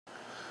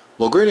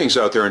Well, greetings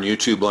out there in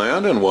YouTube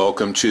land, and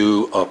welcome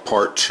to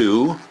part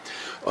 2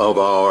 of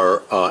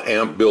our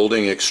amp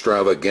building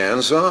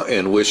extravaganza,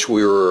 in which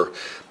we were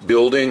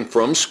building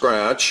from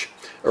scratch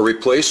a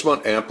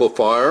replacement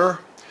amplifier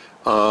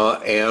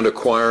and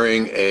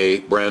acquiring a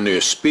brand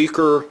new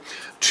speaker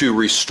to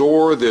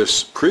restore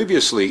this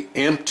previously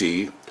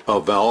empty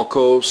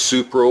Valco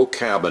Supro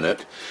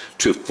cabinet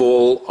to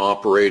full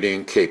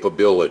operating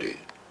capability.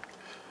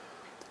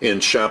 In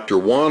Chapter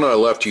 1, I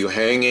left you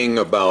hanging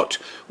about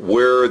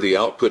where the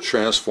output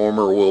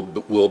transformer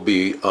will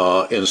be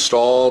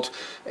installed,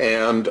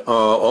 and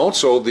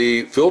also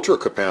the filter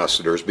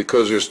capacitors,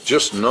 because there's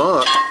just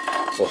not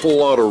a whole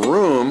lot of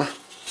room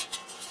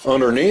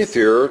underneath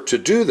here to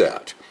do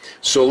that.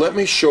 So let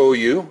me show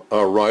you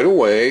right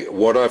away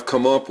what I've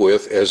come up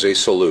with as a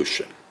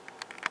solution.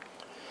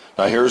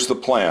 Now here's the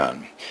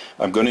plan.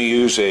 I'm going to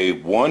use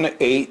a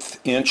 1/8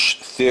 inch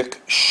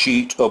thick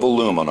sheet of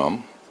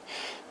aluminum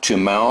to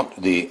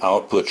mount the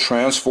output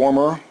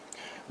transformer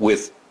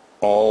with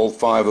all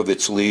 5 of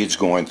its leads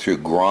going through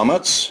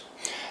grommets,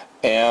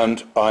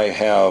 and I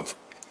have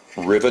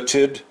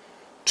riveted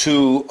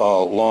 2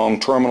 long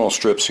terminal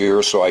strips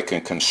here so I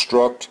can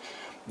construct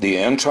the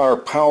entire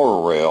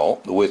power rail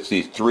with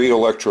the 3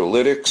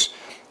 electrolytics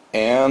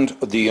and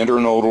the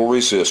internodal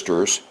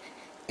resistors,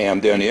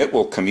 and then it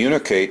will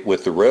communicate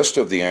with the rest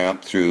of the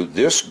amp through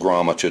this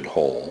grommeted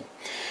hole,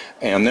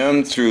 and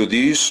then through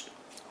these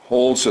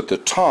holes at the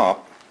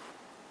top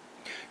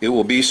it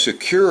will be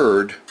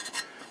secured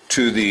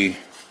to the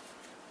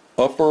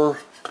upper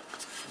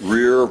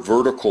rear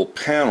vertical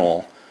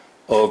panel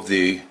of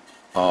the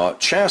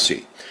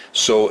chassis.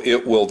 So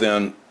it will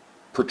then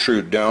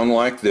protrude down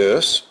like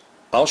this.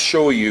 I'll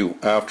show you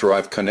after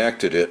I've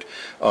connected it.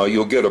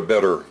 You'll get a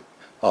better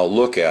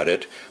look at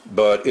it,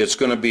 but it's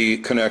going to be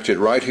connected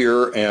right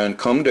here and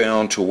come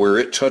down to where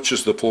it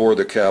touches the floor of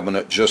the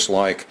cabinet, just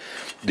like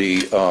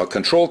the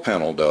control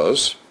panel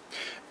does.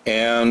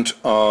 And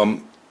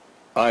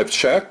I've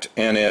checked,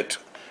 and it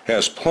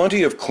has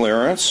plenty of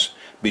clearance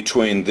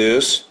between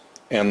this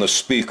and the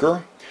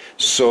speaker,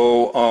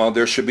 so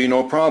there should be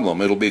no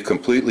problem. It'll be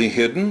completely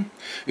hidden.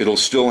 It'll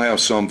still have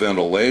some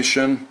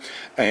ventilation,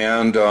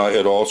 and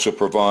it also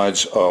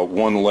provides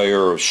 1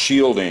 layer of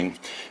shielding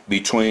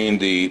between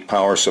the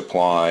power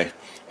supply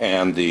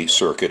and the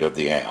circuit of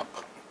the amp.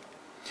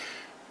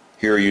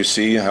 Here you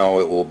see how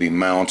it will be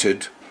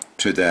mounted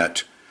to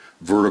that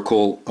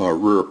vertical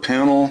rear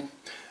panel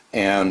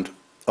and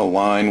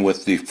align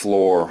with the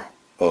floor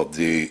of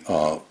the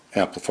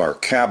amplifier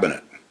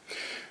cabinet.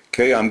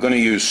 Okay, I'm going to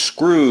use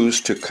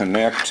screws to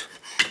connect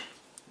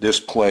this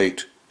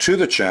plate to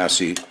the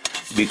chassis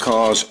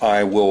because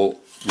I will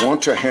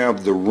want to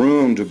have the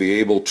room to be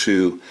able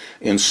to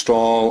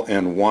install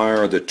and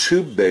wire the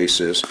tube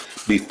bases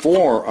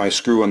before I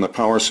screw in the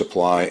power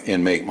supply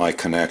and make my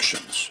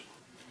connections.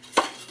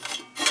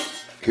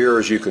 Here,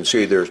 as you can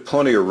see, there's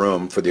plenty of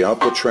room for the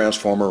output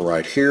transformer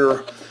right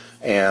here,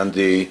 and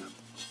the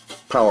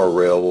power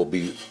rail will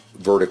be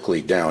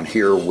vertically down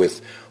here with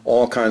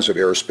all kinds of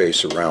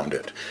airspace around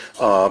it.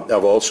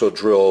 I've also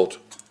drilled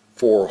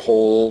 4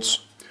 holes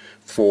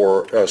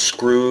for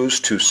screws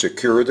to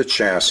secure the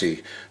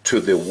chassis to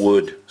the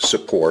wood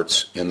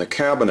supports in the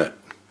cabinet.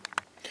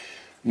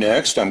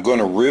 Next, I'm going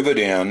to rivet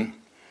in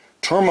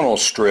terminal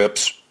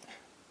strips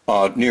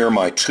near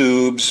my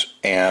tubes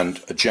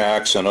and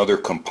jacks and other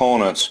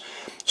components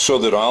so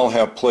that I'll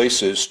have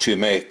places to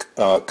make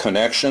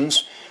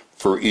connections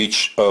for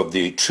each of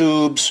the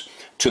tubes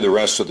to the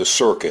rest of the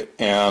circuit,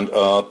 and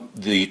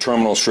the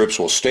terminal strips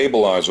will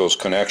stabilize those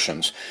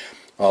connections.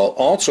 I'll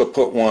also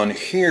put one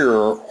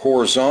here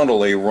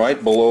horizontally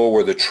right below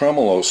where the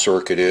tremolo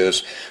circuit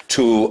is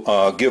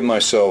to give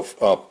myself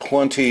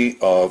plenty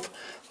of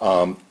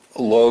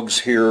lugs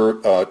here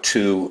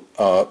to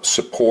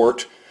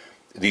support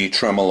the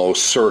tremolo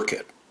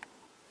circuit.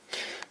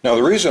 Now,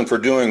 the reason for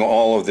doing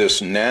all of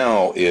this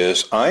now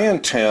is I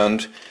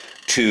intend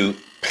to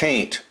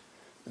paint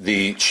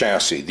the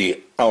chassis,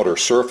 the outer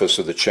surface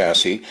of the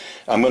chassis.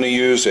 I'm going to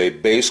use a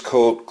base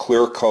coat,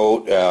 clear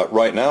coat.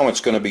 Right now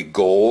it's going to be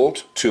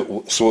gold, so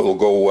it will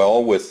go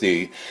well with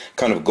the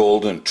kind of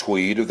golden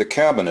tweed of the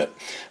cabinet.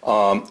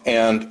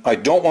 And I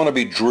don't want to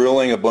be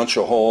drilling a bunch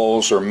of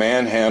holes or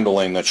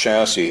manhandling the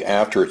chassis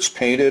after it's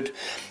painted.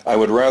 I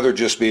would rather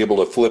just be able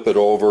to flip it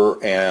over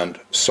and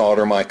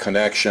solder my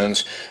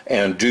connections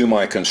and do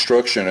my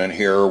construction in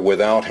here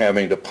without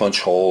having to punch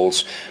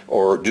holes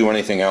or do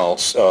anything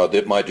else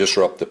that might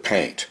disrupt the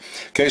paint.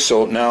 Okay,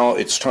 so now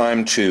it's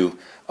time to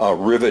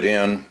rivet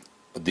in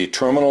the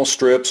terminal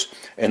strips,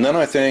 and then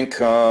I think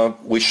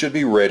we should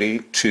be ready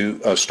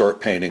to start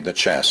painting the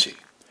chassis.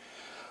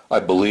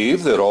 I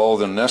believe that all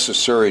the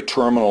necessary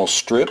terminal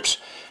strips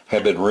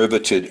have been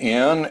riveted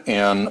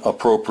in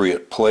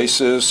appropriate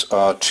places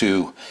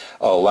to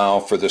allow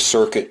for the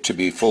circuit to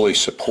be fully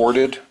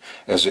supported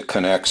as it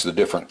connects the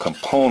different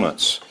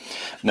components.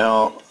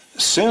 Now,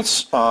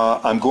 since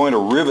I'm going to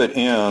rivet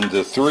in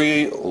the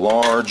 3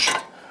 large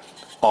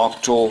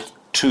octal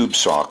tube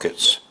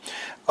sockets,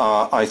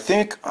 I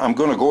think I'm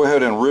going to go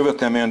ahead and rivet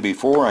them in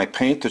before I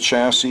paint the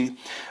chassis,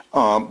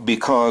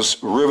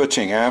 because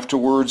riveting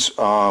afterwards,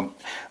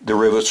 the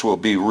rivets will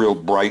be real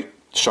bright,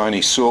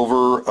 shiny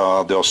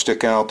silver. They'll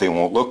stick out, they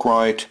won't look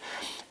right.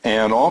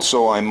 And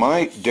also I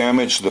might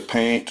damage the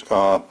paint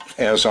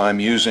as I'm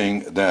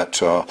using that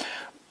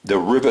the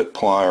rivet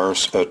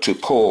pliers to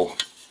pull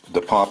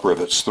the pop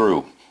rivets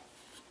through.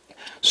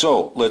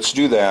 So let's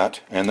do that,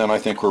 and then I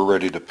think we're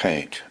ready to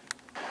paint.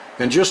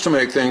 And just to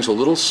make things a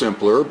little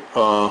simpler,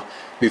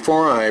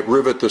 before I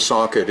rivet the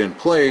socket in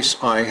place,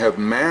 I have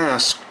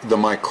masked the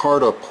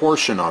micarta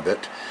portion of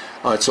it.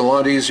 It's a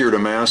lot easier to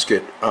mask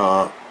it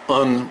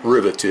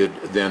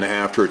unriveted than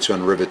after it's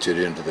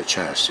unriveted into the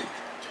chassis.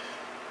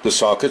 The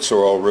sockets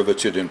are all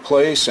riveted in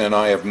place, and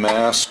I have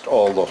masked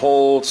all the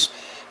holes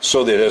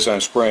so that as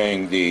I'm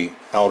spraying the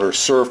outer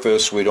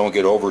surface, we don't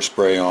get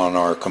overspray on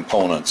our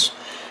components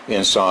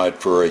inside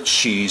for a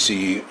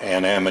cheesy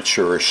and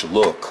amateurish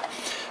look.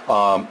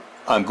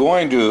 I'm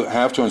going to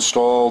have to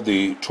install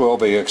the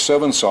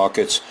 12AX7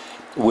 sockets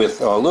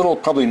with a little,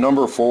 probably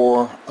number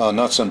 4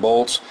 nuts and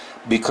bolts,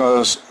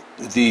 because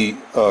the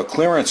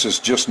clearance is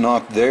just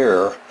not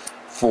there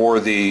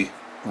for the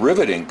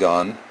riveting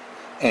gun,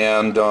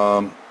 and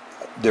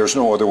there's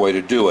no other way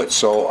to do it.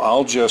 So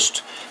I'll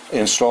just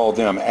install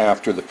them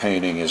after the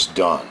painting is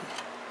done.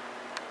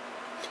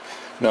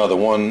 Now the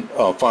one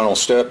final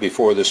step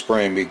before the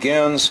spraying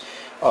begins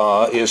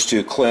is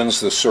to cleanse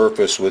the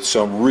surface with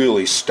some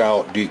really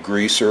stout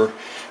degreaser,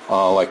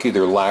 like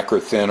either lacquer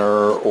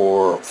thinner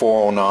or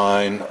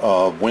 409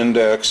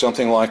 Windex,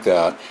 something like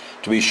that,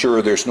 to be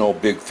sure there's no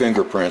big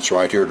fingerprints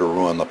right here to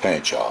ruin the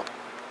paint job.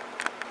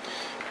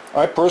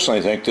 I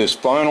personally think this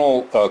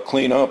final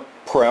cleanup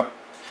prep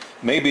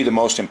may be the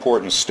most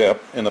important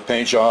step in the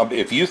paint job.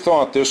 If you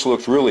thought this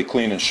looked really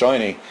clean and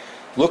shiny,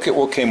 look at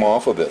what came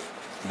off of it.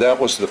 That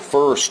was the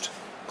first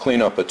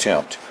cleanup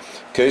attempt.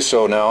 Okay,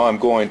 so now I'm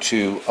going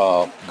to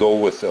go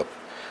with a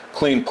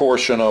clean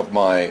portion of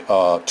my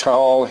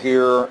towel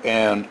here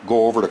and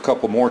go over it a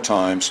couple more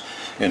times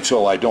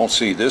until I don't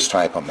see this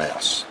type of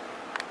mess.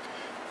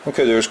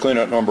 Okay, there's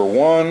cleanup number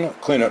 1,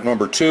 cleanup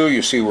number 2.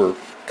 You see we're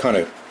kind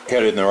of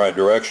headed in the right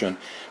direction.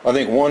 I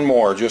think one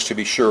more just to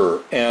be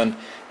sure. And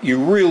you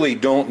really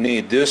don't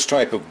need this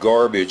type of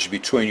garbage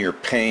between your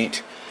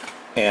paint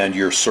and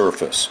your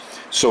surface.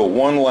 So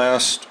one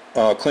last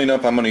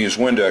cleanup. I'm going to use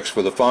Windex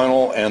for the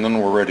final, and then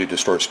we're ready to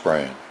start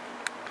spraying.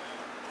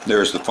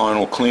 There's the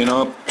final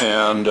cleanup,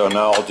 and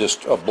now I'll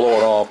just blow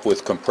it off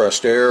with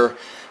compressed air,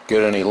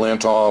 get any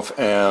lint off,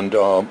 and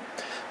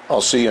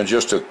I'll see you in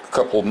just a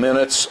couple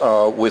minutes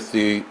with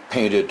the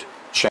painted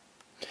chassis.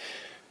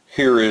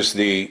 Here is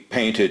the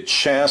painted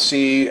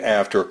chassis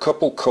after a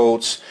couple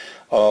coats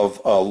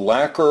of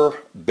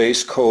lacquer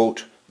base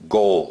coat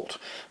gold.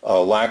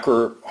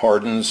 Lacquer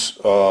hardens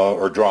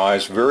or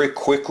dries very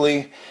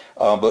quickly,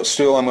 but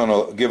still I'm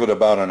going to give it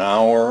about an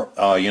hour.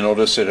 You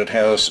notice that it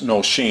has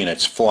no sheen,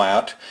 it's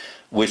flat,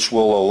 which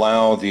will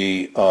allow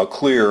the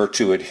clear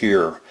to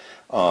adhere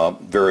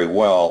very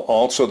well.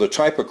 Also, the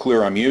type of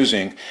clear I'm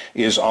using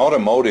is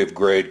automotive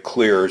grade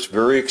clear. It's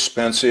very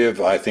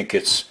expensive. I think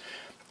it's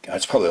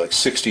probably like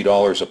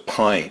 $60 a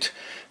pint.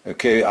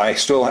 Okay, I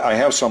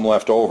have some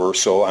left over,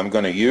 so I'm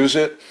going to use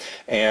it,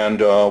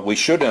 and we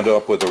should end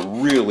up with a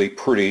really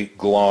pretty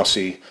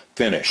glossy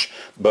finish.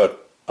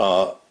 But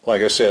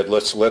like I said,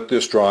 let's let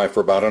this dry for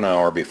about an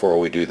hour before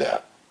we do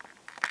that.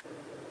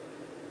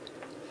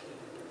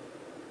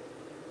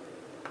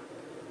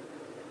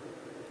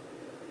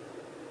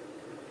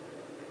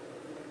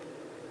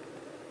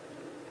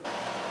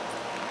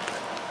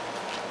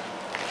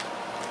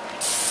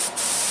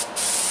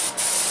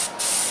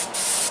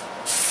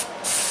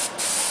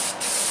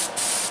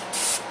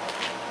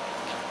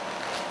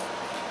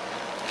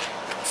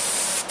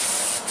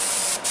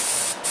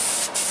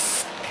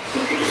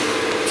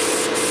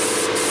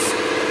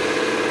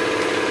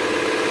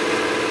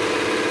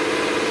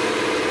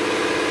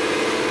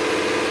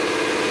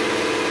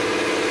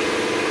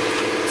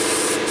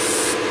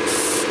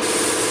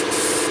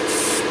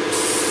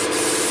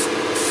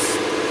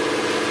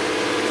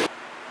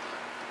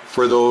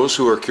 For those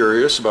who are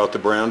curious about the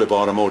brand of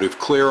automotive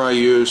clear I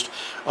used,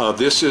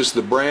 this is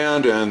the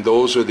brand and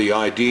those are the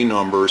ID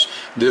numbers.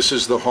 This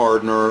is the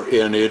hardener,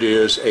 and it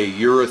is a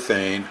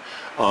urethane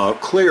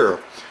clear.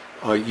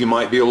 You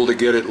might be able to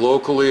get it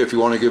locally if you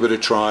want to give it a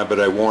try, but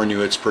I warn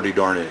you it's pretty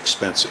darn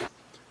expensive.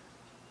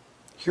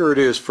 Here it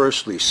is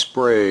freshly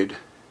sprayed.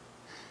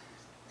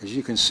 As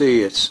you can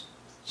see, it's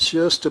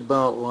just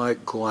about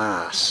like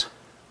glass.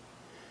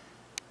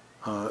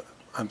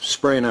 I'm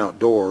spraying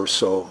outdoors,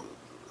 so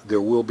there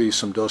will be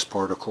some dust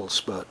particles,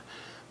 but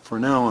for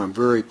now I'm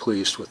very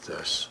pleased with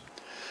this.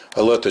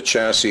 I let the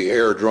chassis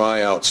air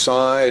dry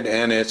outside,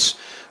 and it's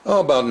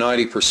about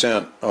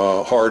 90%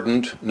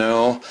 hardened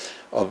now.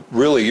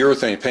 Really,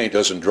 urethane paint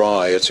doesn't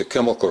dry, it's a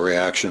chemical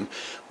reaction,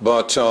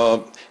 but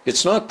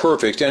it's not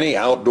perfect. Any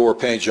outdoor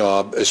paint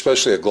job,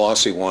 especially a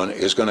glossy one,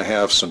 is going to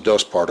have some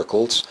dust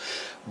particles.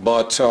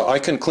 but I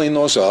can clean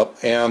those up.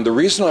 And the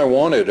reason I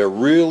wanted a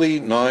really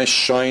nice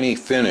shiny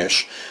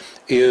finish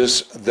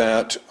is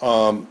that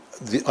I'm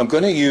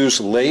going to use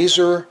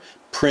laser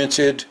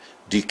printed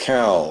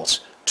decals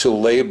to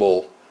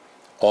label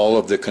all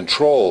of the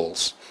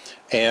controls,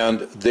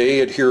 and they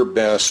adhere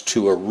best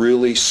to a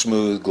really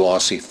smooth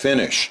glossy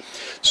finish.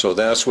 So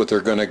that's what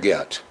they're going to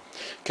get.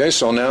 Okay,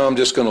 so now I'm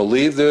just going to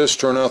leave this,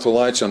 turn out the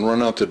lights, and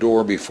run out the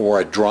door before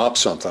I drop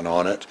something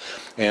on it,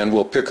 and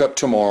we'll pick up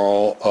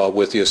tomorrow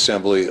with the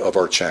assembly of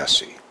our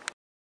chassis.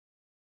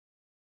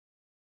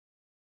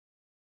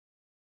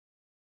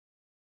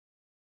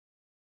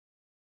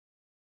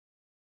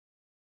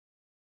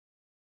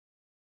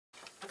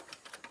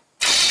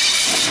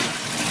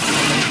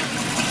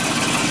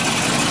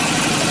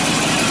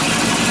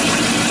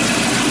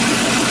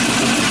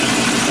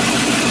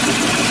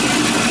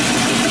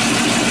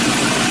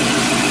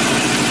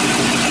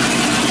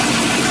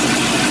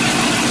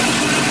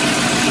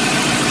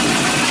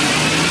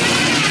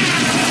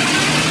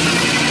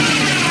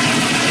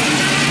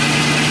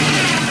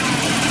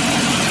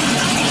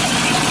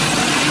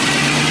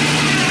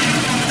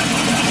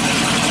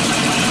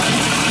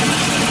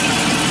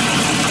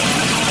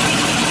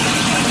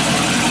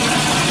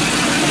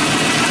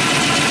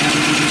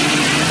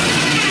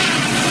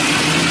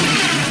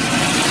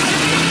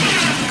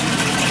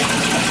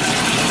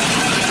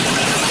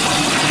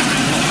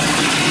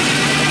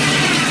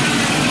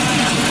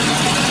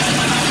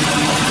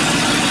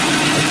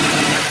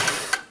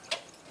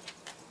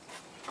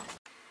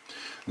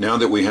 Now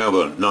that we have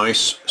a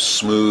nice,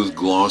 smooth,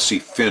 glossy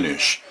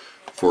finish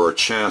for our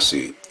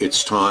chassis,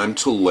 it's time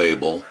to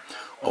label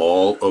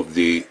all of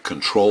the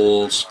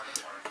controls,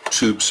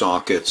 tube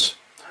sockets,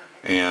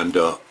 and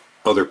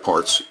other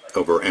parts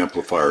of our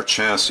amplifier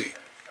chassis.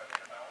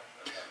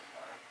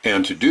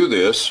 And to do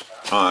this,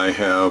 I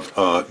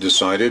have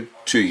decided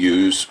to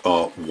use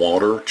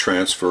water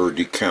transfer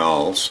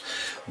decals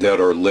that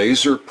are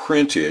laser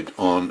printed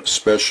on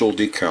special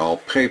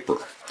decal paper.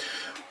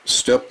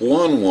 Step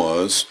one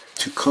was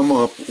to come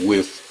up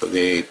with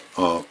a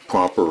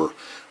proper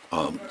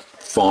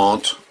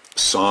font,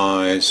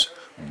 size,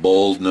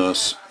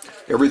 boldness,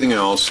 everything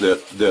else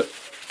that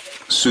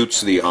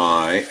suits the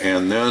eye,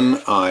 and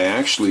then I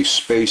actually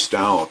spaced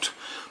out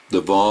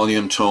the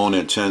volume, tone,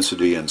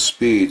 intensity, and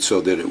speed so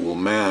that it will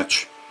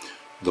match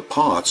the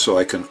pot, so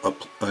I can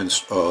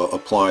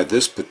apply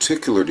this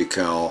particular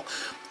decal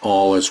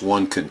all as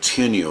one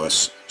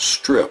continuous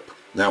strip.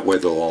 That way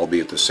they'll all be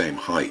at the same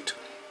height.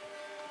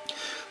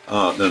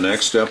 The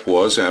next step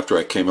was, after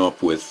I came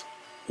up with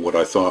what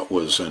I thought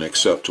was an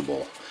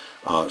acceptable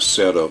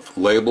set of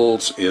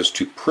labels, is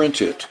to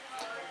print it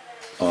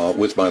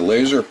with my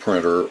laser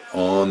printer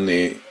on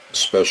the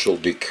special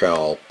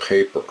decal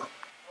paper.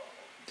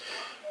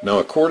 Now,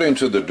 according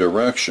to the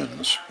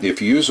directions,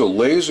 if you use a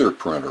laser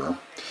printer,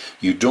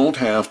 you don't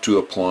have to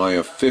apply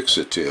a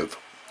fixative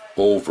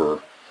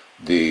over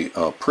the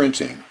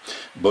printing.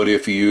 But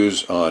if you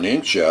use an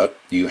inkjet,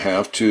 you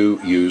have to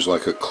use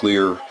like a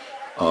clear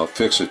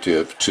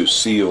fixative to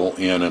seal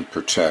in and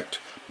protect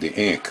the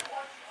ink,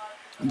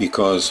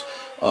 because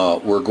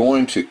we're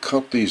going to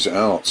cut these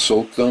out,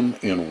 soak them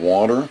in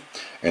water,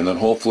 and then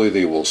hopefully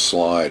they will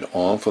slide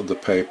off of the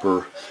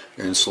paper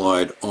and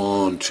slide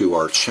onto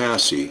our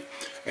chassis,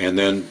 and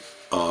then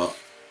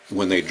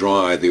when they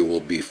dry they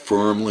will be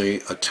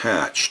firmly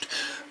attached.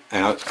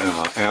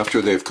 After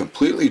they've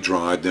completely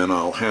dried, then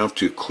I'll have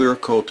to clear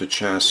coat the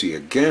chassis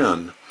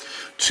again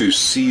to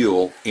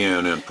seal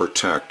in and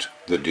protect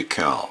the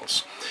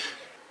decals.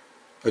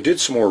 I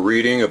did some more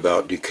reading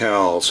about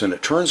decals, and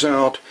it turns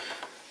out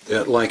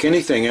that, like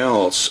anything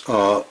else,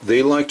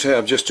 they like to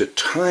have just a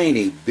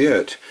tiny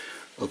bit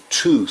of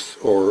tooth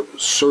or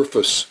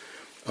surface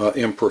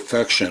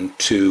imperfection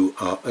to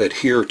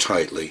adhere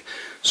tightly.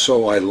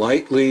 So I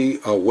lightly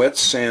wet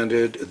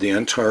sanded the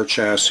entire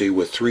chassis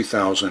with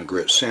 3000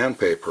 grit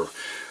sandpaper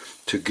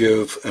to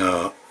give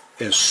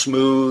as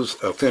smooth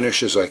a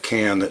finish as I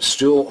can that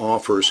still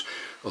offers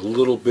a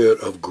little bit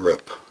of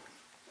grip.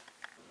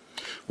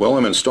 Well,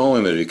 I'm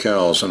installing the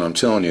decals, and I'm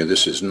telling you,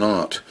 this is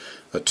not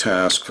a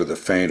task for the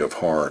faint of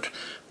heart.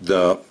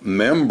 The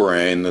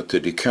membrane that the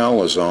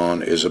decal is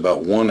on is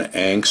about 1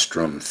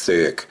 angstrom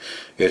thick.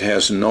 It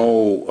has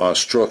no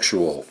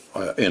structural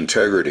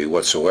integrity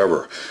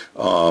whatsoever.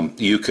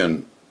 You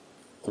can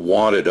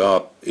wad it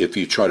up if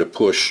you try to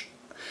push.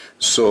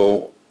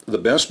 So the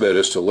best bet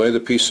is to lay the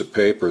piece of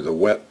paper, the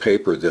wet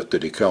paper that the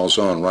decal's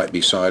on, right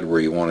beside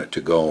where you want it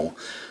to go,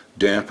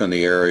 dampen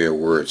the area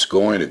where it's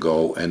going to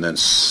go, and then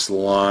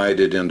slide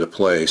it into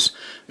place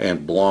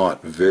and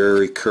blot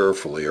very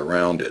carefully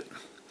around it.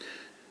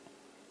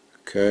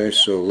 Okay,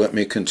 so let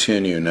me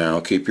continue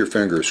now. Keep your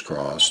fingers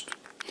crossed.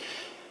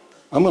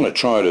 I'm going to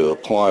try to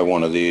apply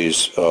one of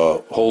these,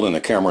 holding the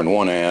camera in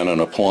one hand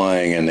and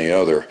applying in the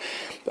other.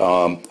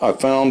 I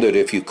found that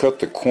if you cut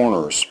the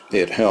corners,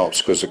 it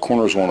helps, because the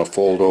corners want to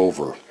fold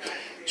over.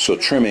 So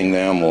trimming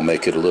them will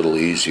make it a little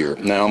easier.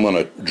 Now I'm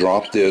going to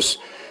drop this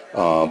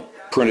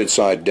printed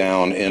side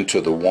down into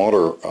the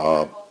water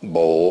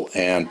bowl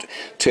and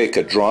take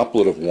a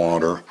droplet of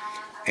water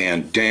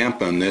and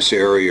dampen this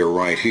area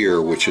right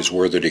here, which is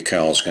where the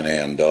decal is going to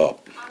end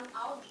up.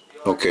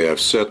 Okay, I've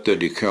set the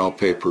decal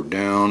paper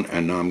down,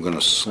 and now I'm going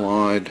to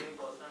slide.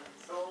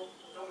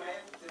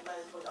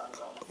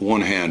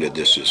 One-handed,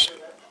 this is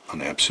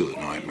an absolute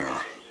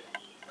nightmare.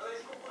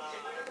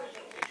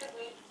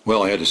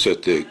 Well, I had to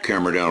set the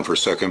camera down for a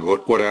second.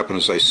 What happened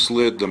is I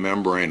slid the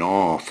membrane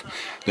off,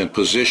 then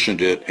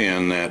positioned it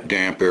in that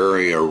damp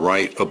area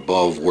right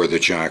above where the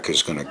jack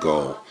is going to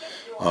go.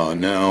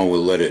 Now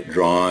we'll let it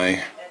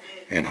dry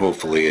and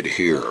hopefully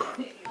adhere.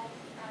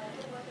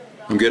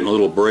 I'm getting a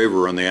little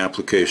braver on the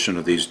application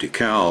of these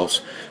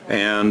decals,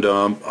 and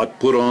I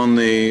put on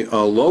the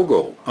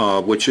logo,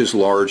 which is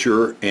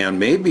larger, and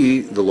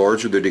maybe the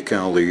larger the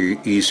decal, the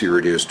easier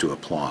it is to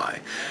apply.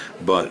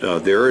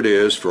 But there it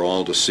is for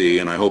all to see,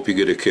 and I hope you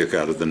get a kick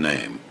out of the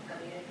name.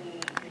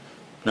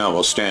 Now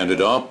we'll stand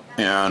it up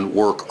and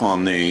work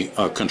on the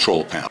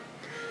control panel.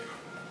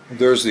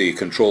 There's the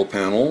control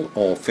panel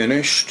all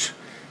finished.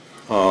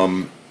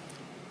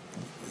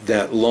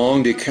 That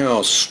long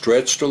decal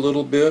stretched a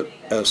little bit,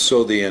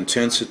 so the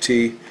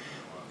intensity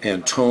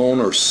and tone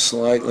are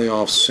slightly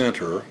off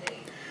center.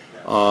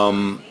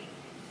 On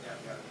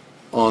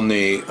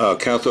the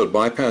cathode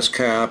bypass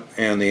cap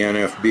and the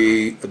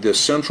NFB, the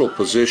central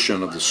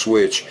position of the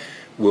switch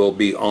will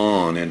be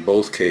on in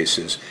both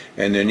cases,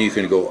 and then you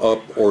can go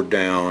up or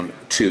down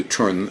to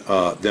turn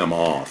them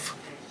off.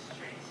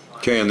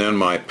 Okay, and then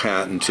my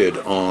patented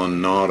on,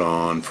 not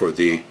on for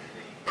the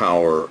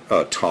power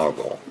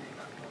toggle.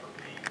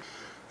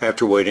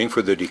 After waiting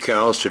for the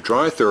decals to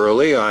dry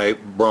thoroughly, I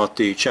brought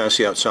the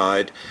chassis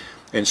outside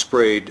and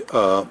sprayed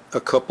a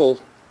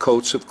couple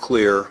coats of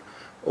clear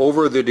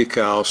over the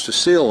decals to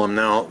seal them.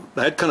 Now,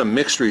 that had kind of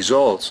mixed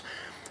results.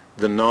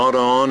 The not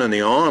on and the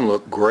on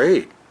look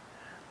great.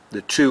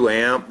 The 2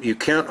 amp, you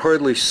can't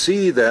hardly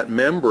see that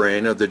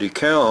membrane of the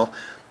decal,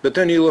 but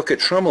then you look at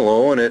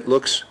tremolo and it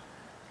looks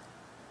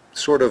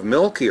sort of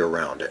milky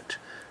around it.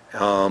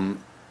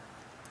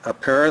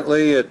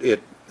 Apparently,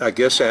 I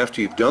guess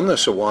after you've done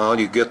this a while,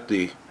 you get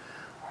the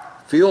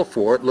feel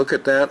for it. Look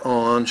at that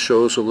on,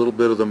 shows a little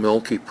bit of the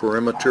milky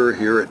perimeter.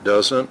 Here it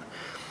doesn't.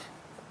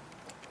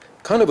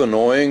 Kind of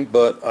annoying,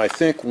 but I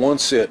think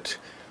once it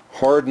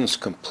hardens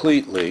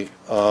completely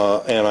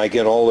and I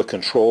get all the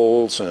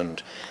controls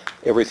and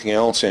everything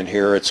else in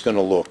here, it's going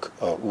to look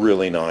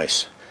really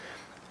nice.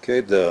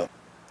 Okay,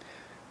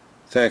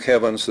 thank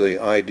heavens the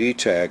ID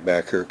tag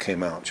back here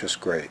came out just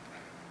great.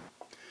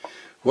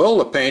 Well,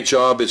 the paint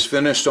job is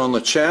finished on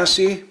the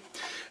chassis,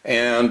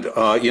 and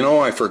you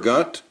know, I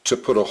forgot to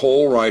put a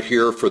hole right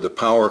here for the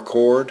power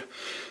cord,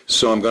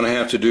 so I'm going to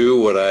have to do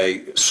what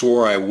I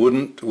swore I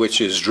wouldn't, which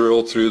is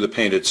drill through the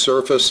painted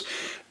surface.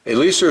 At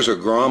least there's a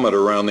grommet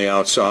around the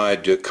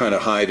outside to kind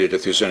of hide it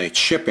if there's any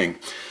chipping.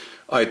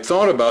 I'd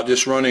thought about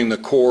just running the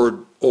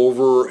cord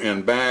over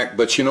and back,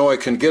 but you know,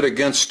 it can get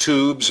against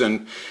tubes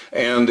and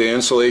the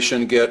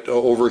insulation get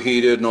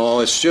overheated and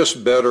all. It's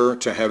just better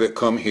to have it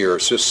come here.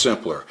 It's just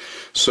simpler.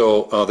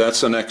 So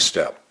that's the next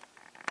step.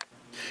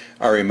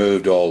 I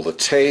removed all the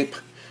tape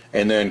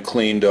and then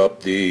cleaned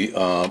up the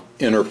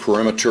inner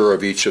perimeter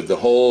of each of the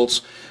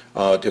holes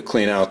to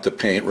clean out the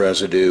paint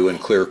residue and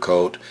clear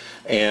coat.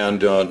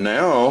 And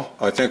now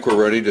I think we're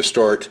ready to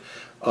start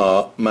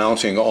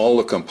mounting all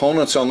the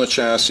components on the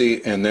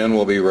chassis, and then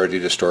we'll be ready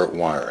to start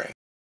wiring.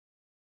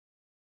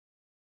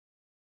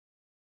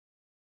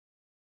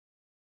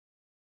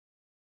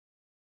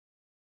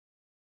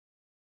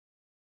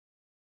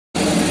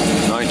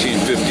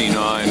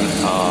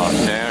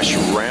 Nash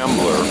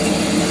Rambler.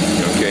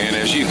 Okay, and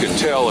as you can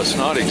tell, it's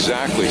not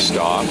exactly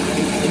stock,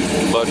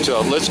 but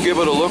let's give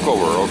it a look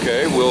over.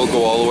 Okay, we'll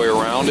go all the way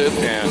around it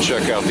and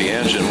check out the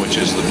engine, which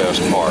is the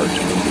best part.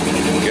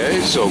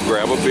 Okay, so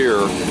grab a beer,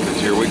 because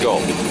here we go.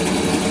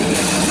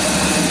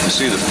 You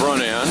see the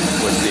front end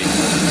with the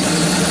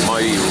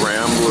mighty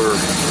Rambler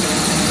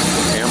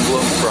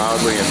emblem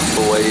proudly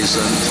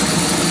emblazoned.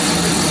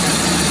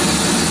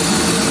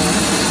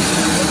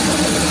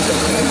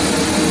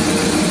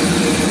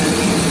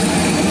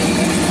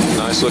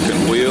 Nice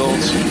looking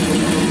wheels,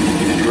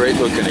 great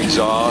looking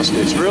exhaust.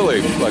 It's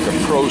really like a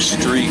pro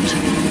street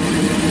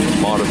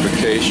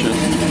modification.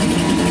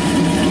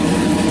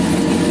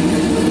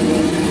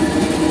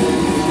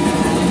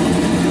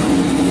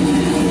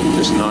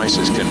 Just nice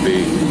as can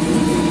be.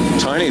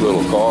 Tiny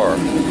little car.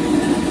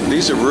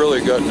 These have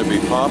really gotten to be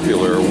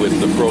popular with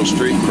the pro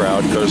street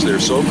crowd because they're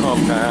so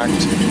compact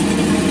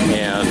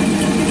and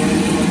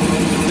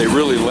they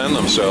really lend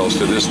themselves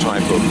to this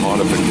type of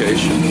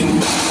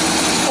modification.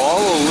 All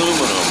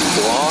aluminum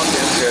block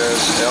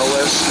MKS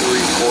LS3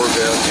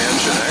 Corvette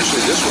engine.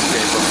 Actually, this one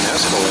came from an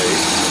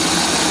Escalade.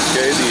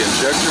 Okay, the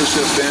injectors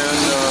have been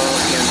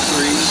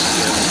increased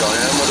in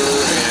diameter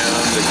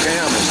and the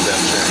cam has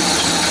been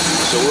changed.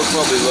 So we're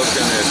probably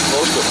looking at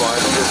close to 500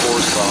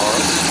 horsepower.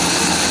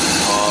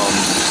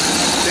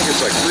 I think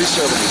it's like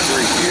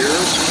 373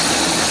 gears.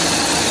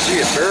 See,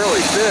 it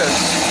barely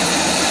fits.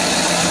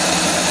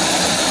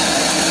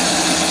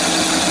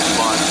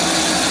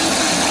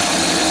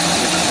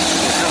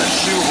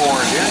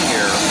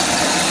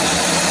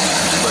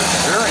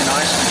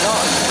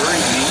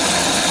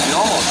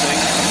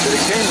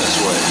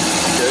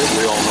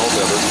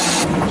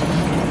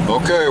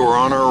 we're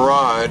on our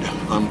ride.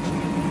 I'm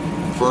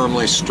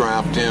firmly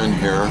strapped in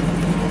here.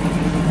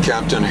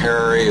 Captain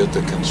Harry at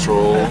the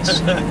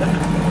controls.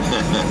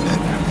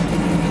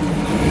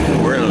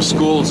 We're in a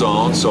school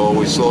zone, so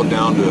we slowed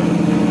down to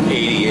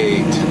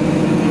 88.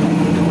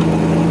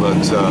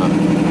 But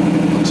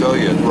I'll tell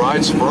you, it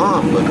rides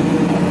firm, but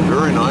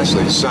very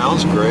nicely.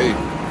 Sounds great.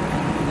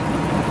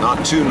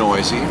 Not too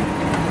noisy.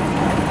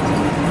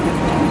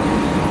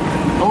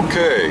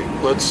 Okay,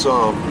 let's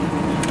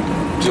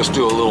just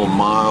do a little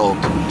mild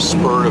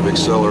spurt of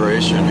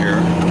acceleration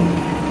here.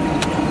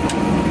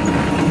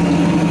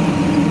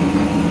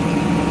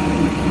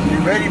 You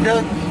ready,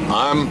 Doug?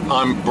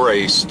 I'm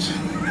braced.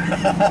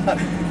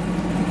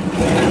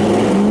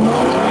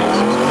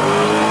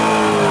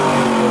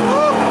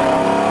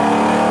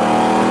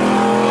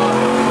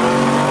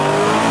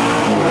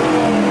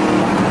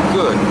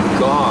 Good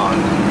God.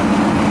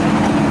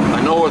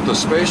 I know what the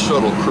space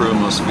shuttle crew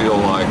must feel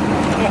like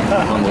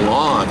on the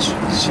launch.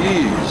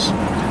 Jeez.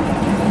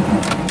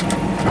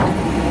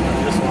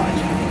 Just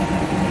watch.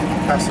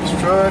 Past this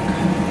truck.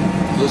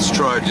 Let's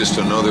try just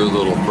another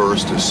little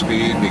burst of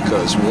speed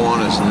because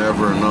one is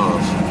never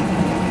enough.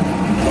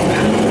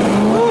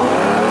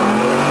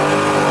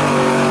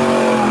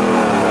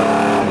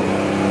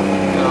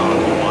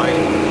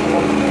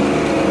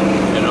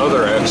 And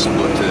other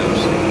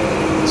expletives.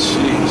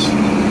 Jeez.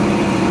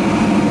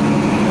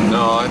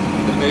 No,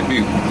 it may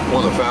be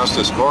one of the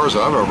fastest cars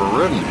I've ever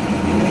ridden.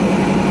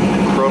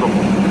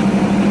 Incredible.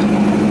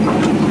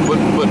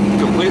 But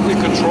completely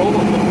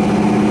controllable.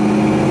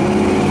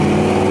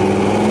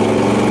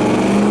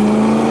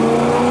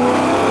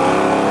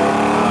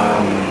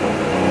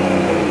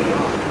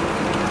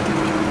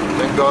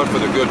 God for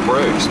the good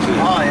brakes too.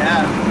 Oh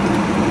yeah.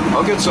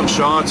 I'll get some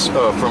shots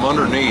from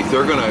underneath.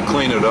 They're going to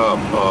clean it up,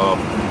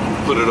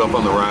 put it up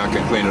on the rack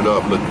and clean it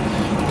up. But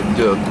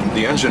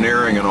the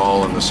engineering and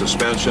all, and the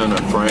suspension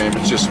and frame,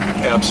 it's just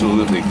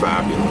absolutely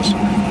fabulous.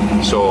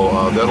 So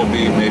that'll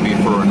be maybe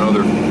for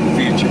another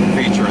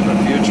feature in the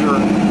future,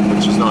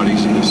 which is not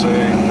easy to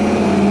say.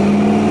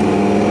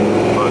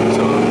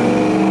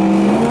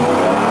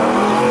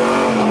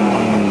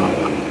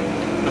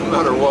 No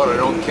matter what,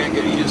 can't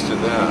get used to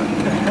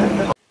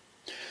that.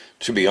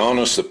 To be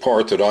honest, the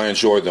part that I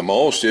enjoy the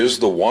most is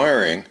the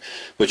wiring,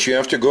 but you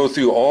have to go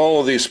through all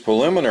of these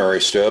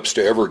preliminary steps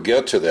to ever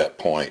get to that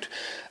point.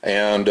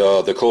 And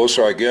the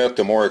closer I get,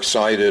 the more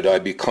excited I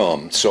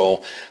become.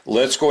 So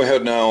let's go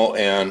ahead now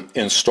and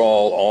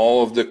install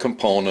all of the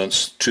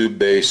components, tube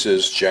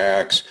bases,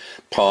 jacks,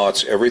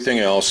 pots, everything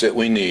else that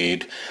we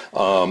need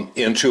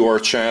into our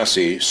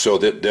chassis so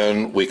that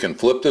then we can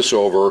flip this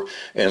over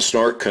and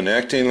start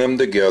connecting them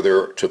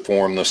together to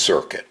form the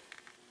circuit.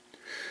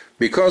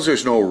 Because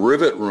there's no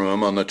rivet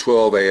room on the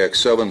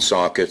 12AX7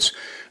 sockets,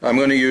 I'm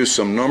going to use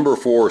some number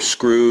 4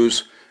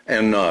 screws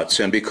and nuts.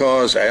 And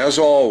because, as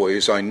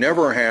always, I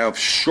never have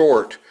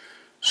short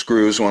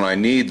screws when I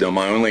need them,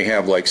 I only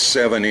have like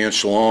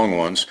 7-inch long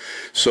ones.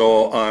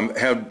 So I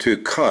had to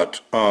cut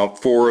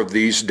 4 of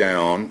these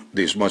down,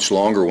 these much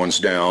longer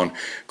ones down,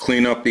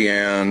 clean up the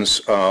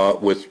ends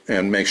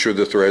and make sure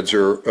the threads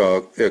are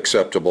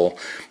acceptable,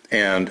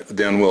 and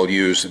then we'll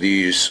use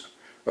these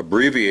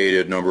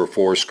abbreviated number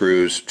 4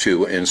 screws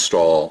to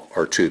install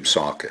our tube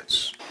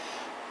sockets.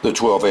 The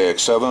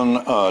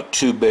 12AX7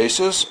 tube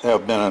bases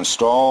have been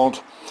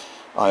installed.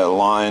 I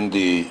aligned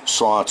the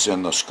slots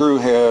in the screw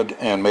head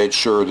and made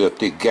sure that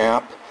the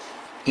gap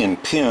in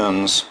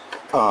pins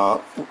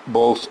on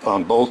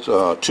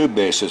both tube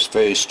bases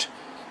faced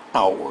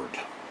outward.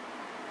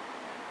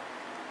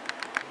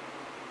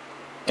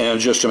 And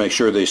just to make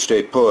sure they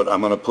stay put, I'm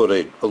going to put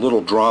a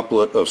little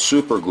droplet of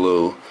super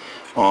glue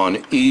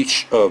on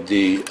each of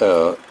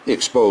the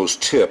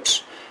exposed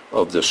tips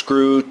of the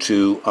screw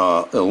to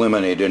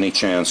eliminate any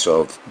chance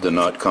of the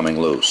nut coming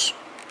loose.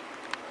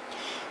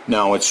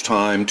 Now it's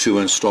time to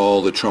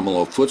install the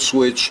tremolo foot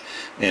switch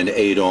and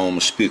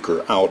 8-ohm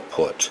speaker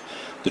output.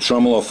 The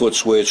tremolo foot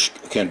switch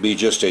can be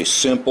just a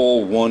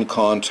simple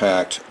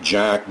one-contact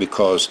jack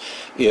because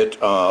it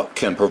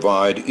can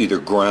provide either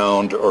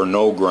ground or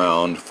no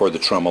ground for the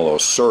tremolo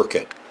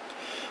circuit.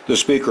 The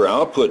speaker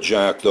output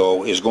jack,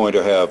 though, is going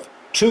to have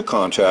 2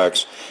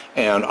 contacts,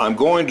 and I'm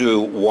going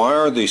to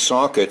wire the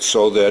socket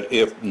so that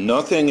if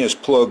nothing is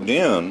plugged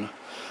in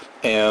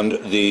and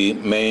the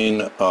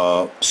main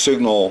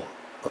signal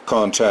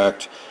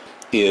contact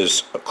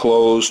is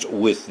closed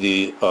with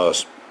the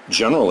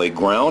generally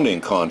grounding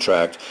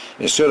contact,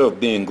 instead of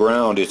being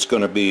ground, it's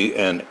going to be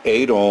an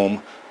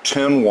 8-ohm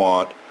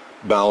 10-watt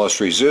ballast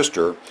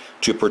resistor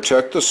to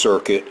protect the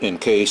circuit in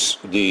case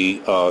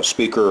the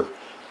speaker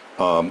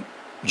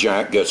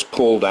jack gets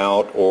pulled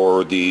out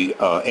or the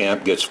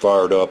amp gets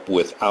fired up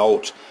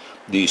without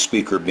the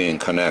speaker being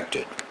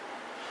connected.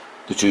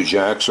 The 2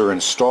 jacks are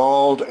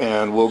installed,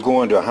 and we'll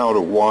go into how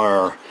to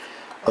wire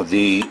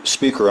the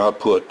speaker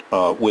output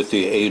with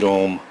the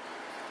 8-ohm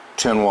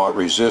 10-watt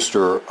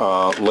resistor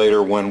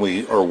later when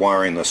we are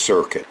wiring the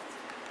circuit.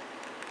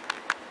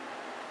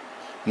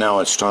 Now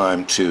it's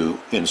time to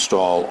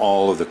install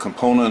all of the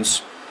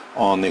components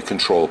on the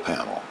control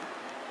panel.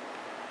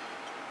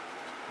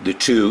 The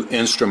two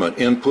instrument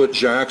input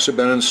jacks have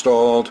been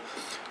installed,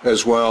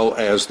 as well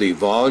as the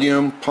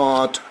volume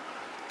pot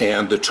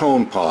and the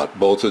tone pot.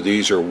 Both of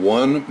these are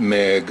 1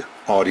 meg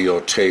audio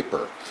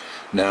taper.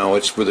 Now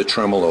it's for the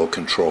tremolo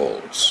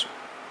controls.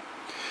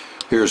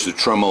 Here's the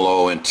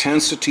tremolo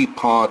intensity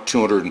pot,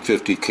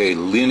 250K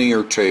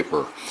linear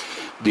taper.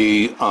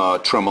 The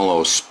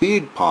tremolo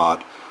speed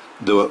pot,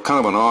 the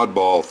kind of an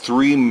oddball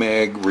 3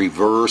 meg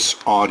reverse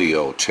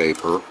audio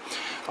taper.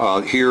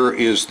 Here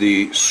is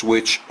the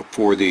switch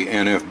for the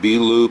NFB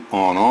loop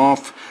on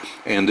off,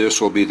 and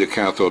this will be the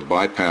cathode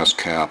bypass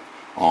cap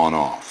on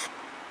off.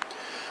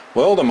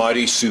 Well, the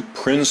mighty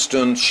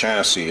Suprinceton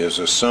chassis is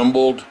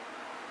assembled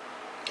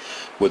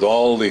with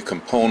all the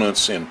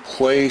components in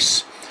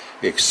place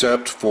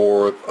except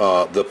for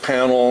the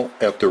panel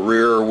at the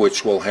rear,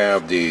 which will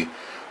have the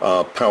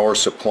power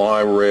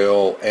supply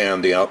rail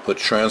and the output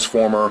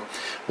transformer.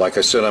 Like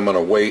I said, I'm going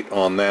to wait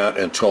on that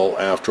until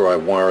after I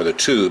wire the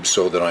tubes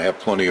so that I have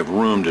plenty of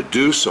room to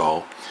do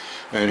so.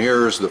 And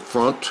here's the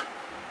front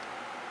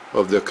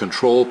of the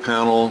control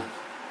panel.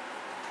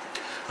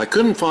 I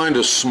couldn't find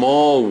a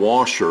small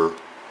washer,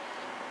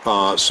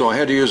 so I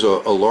had to use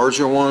a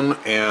larger one,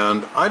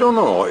 and I don't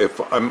know if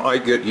I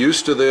might get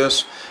used to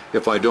this.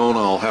 If I don't,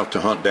 I'll have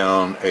to hunt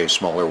down a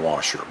smaller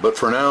washer. But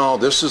for now,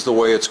 this is the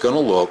way it's going to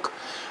look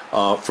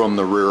from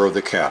the rear of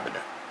the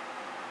cabinet.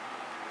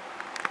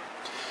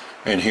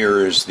 And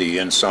here is the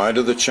inside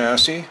of the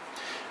chassis.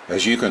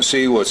 As you can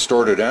see, what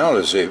started out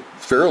as a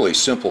fairly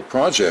simple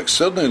project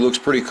suddenly looks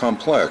pretty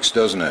complex,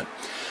 doesn't it?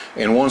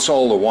 And once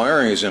all the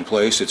wiring is in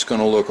place, it's going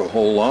to look a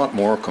whole lot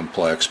more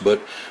complex. But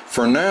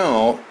for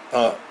now,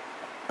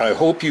 I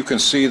hope you can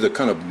see the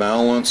kind of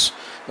balance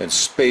and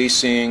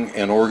spacing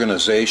and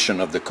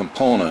organization of the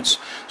components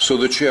so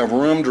that you have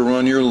room to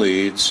run your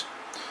leads,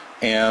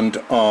 and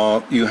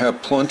you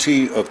have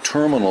plenty of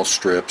terminal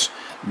strips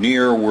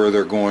near where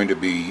they're going to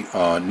be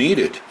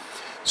needed.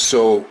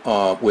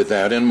 So with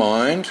that in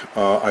mind,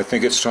 I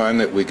think it's time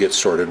that we get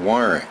started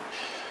wiring.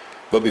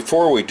 But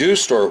before we do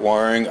start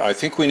wiring, I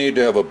think we need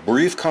to have a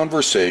brief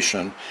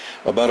conversation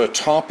about a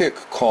topic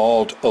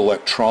called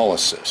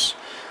electrolysis.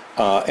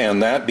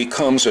 And that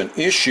becomes an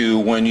issue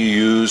when you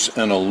use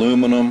an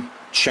aluminum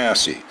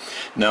chassis.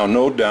 Now,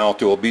 no doubt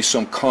there will be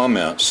some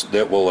comments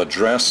that will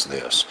address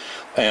this.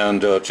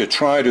 And to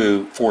try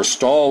to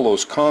forestall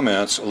those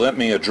comments, let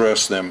me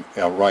address them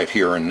right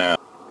here and now.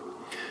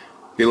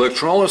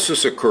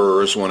 Electrolysis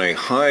occurs when a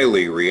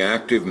highly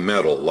reactive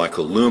metal like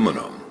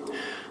aluminum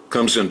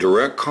comes in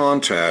direct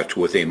contact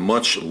with a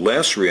much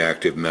less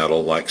reactive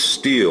metal like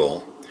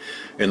steel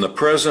in the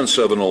presence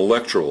of an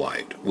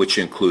electrolyte, which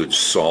includes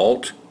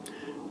salt,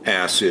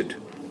 acid,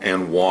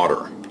 and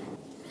water.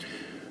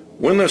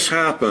 When this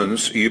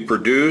happens, you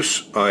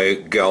produce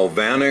a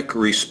galvanic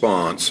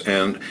response,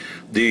 and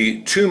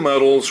the two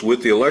metals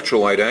with the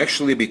electrolyte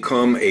actually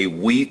become a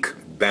weak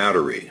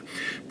battery,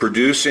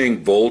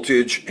 producing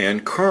voltage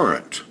and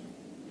current.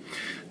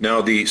 Now,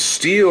 the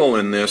steel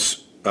in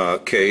this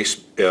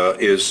case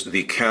is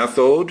the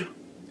cathode,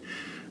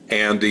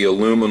 and the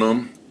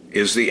aluminum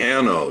is the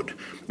anode.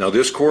 Now,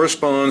 this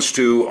corresponds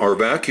to our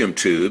vacuum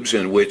tubes,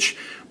 in which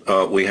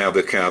we have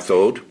the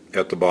cathode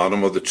at the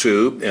bottom of the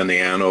tube, and the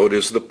anode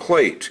is the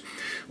plate.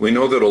 We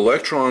know that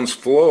electrons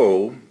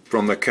flow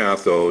from the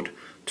cathode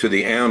to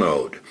the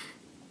anode,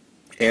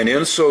 and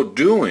in so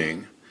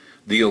doing,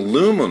 the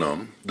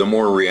aluminum, the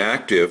more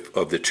reactive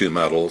of the two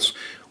metals,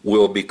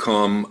 will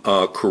become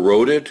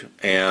corroded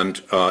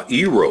and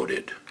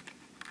eroded.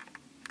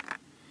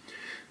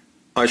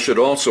 I should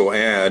also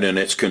add, and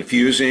it's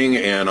confusing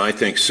and I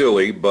think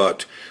silly,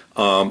 but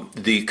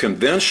the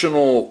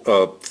conventional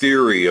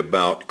theory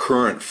about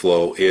current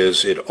flow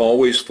is it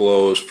always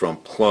flows from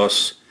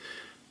plus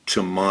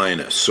to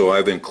minus. So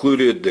I've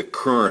included the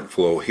current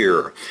flow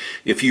here.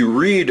 If you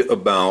read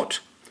about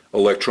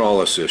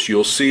electrolysis,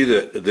 you'll see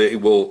that they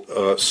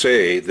will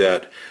say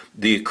that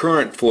the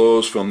current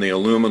flows from the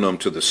aluminum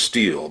to the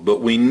steel,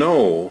 but we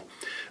know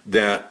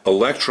that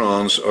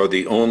electrons are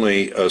the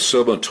only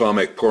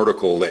subatomic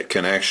particle that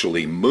can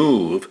actually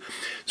move.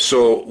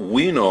 So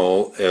we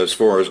know, as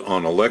far as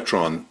on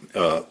electron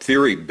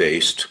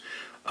theory-based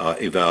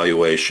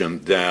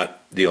evaluation,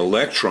 that the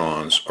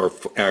electrons are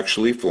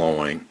actually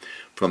flowing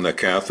from the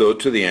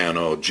cathode to the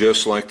anode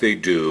just like they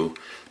do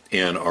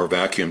in our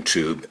vacuum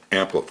tube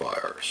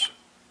amplifiers.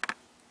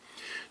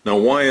 Now,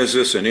 why is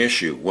this an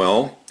issue?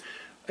 Well,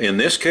 in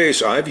this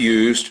case, I've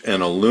used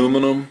an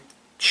aluminum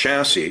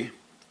chassis,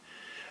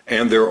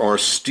 and there are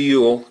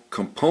steel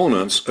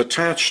components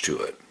attached to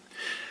it.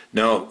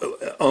 Now,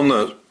 on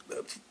the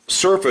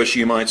surface,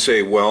 you might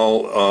say,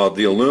 well,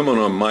 the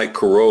aluminum might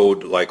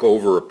corrode like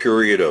over a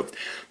period of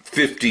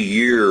 50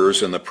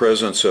 years in the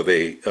presence of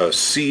a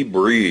sea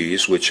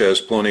breeze, which has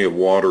plenty of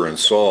water and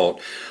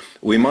salt.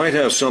 We might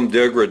have some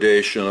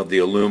degradation of the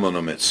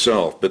aluminum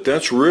itself, but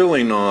that's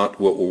really not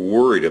what we're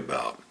worried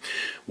about.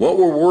 What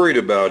we're worried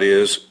about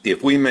is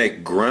if we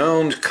make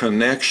ground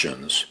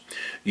connections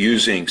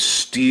using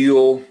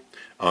steel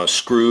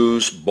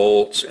screws,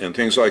 bolts, and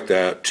things like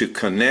that to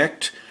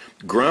connect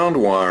ground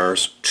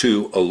wires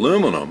to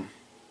aluminum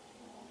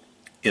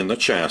in the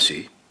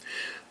chassis,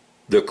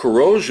 the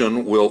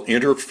corrosion will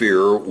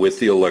interfere with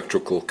the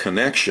electrical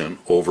connection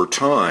over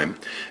time,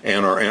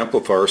 and our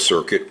amplifier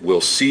circuit will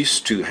cease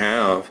to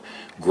have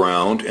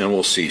ground and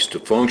will cease to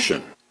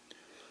function.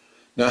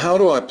 Now, how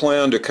do I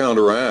plan to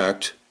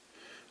counteract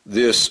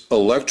this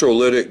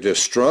electrolytic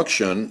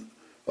destruction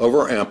of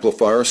our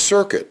amplifier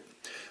circuit?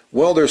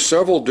 Well, there's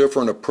several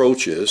different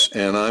approaches,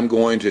 and I'm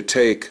going to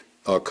take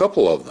a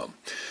couple of them.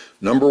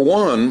 Number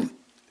one,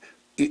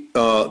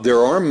 there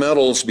are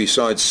metals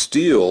besides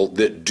steel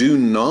that do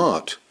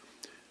not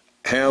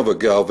have a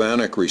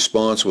galvanic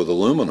response with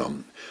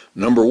aluminum.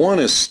 Number one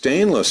is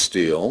stainless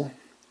steel,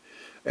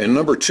 and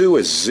number two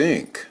is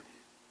zinc.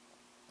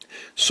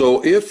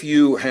 So if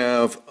you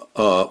have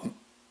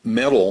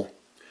metal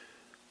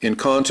in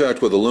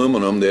contact with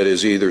aluminum that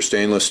is either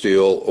stainless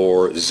steel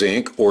or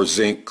zinc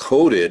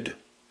coated,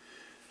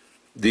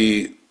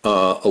 the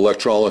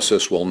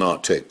electrolysis will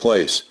not take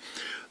place.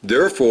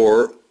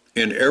 Therefore,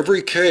 in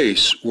every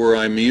case where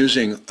I'm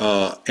using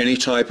any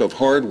type of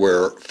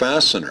hardware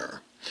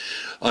fastener,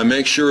 I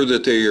make sure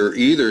that they are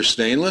either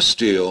stainless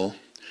steel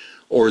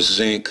or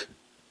zinc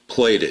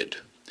plated.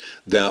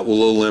 That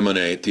will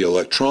eliminate the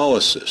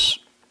electrolysis.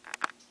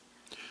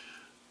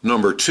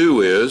 Number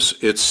two is,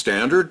 it's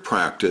standard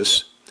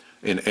practice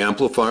in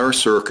amplifier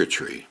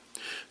circuitry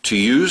to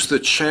use the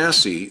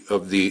chassis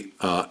of the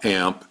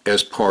amp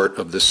as part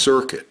of the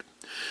circuit.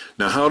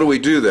 Now, how do we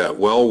do that?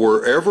 Well,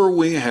 wherever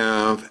we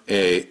have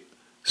a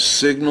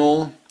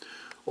signal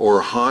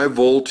or high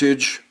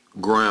voltage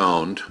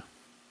ground,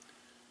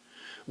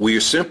 we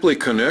simply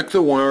connect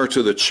the wire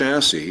to the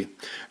chassis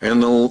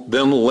and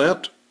then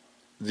let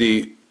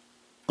the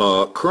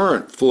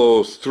current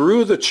flow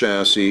through the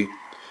chassis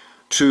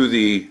to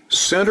the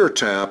center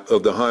tap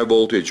of the high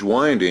voltage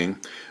winding,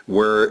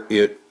 where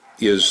it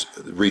is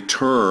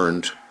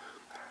returned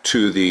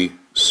to the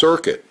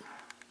circuit.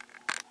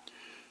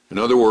 In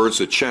other words,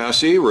 the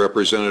chassis,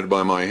 represented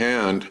by my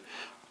hand,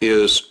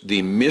 is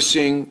the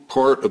missing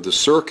part of the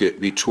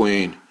circuit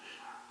between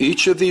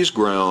each of these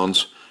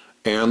grounds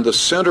and the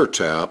center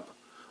tap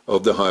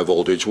of the high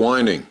voltage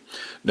winding.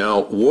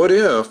 Now, what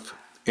if,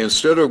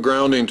 instead of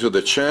grounding to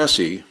the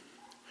chassis,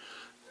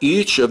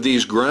 each of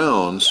these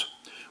grounds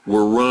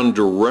were run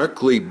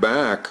directly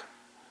back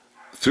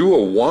through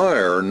a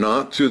wire,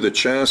 not through the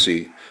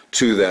chassis,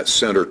 to that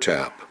center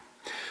tap?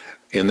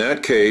 In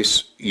that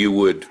case, you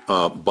would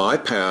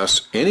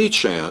bypass any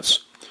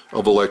chance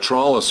of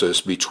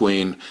electrolysis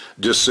between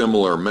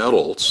dissimilar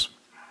metals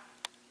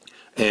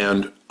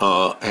and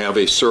have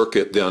a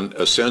circuit then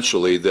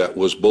essentially that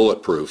was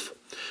bulletproof,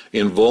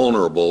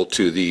 invulnerable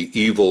to the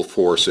evil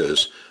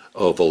forces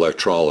of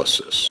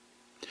electrolysis.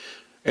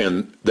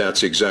 And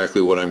that's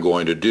exactly what I'm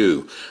going to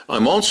do.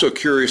 I'm also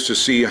curious to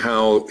see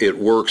how it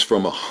works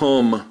from a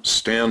hum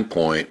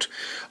standpoint,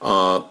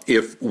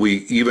 if we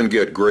even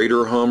get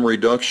greater hum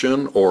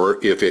reduction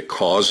or if it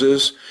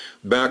causes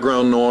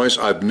background noise.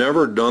 I've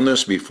never done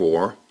this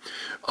before.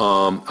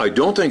 I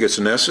don't think it's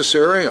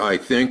necessary. I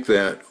think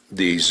that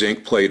the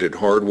zinc-plated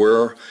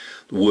hardware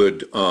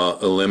would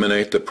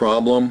eliminate the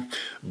problem,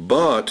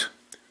 but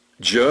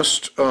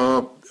just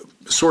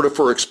sort of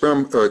for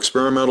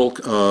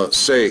experimental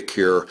sake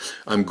here,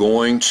 I'm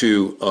going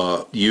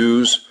to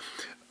use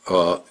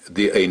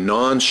a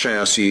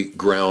non-chassis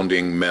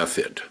grounding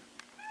method.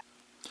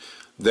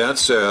 That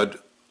said,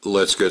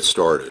 let's get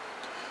started.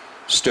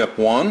 Step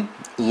one,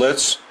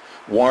 let's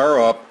wire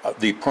up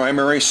the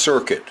primary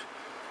circuit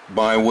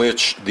by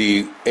which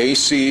the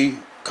AC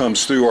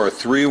comes through our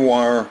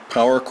 3-wire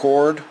power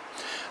cord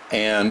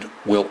and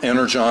will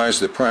energize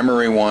the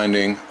primary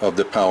winding of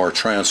the power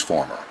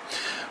transformer.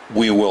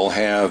 We will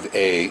have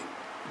a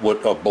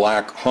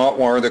black hot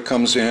wire that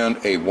comes in,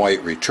 a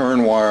white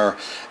return wire,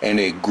 and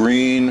a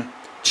green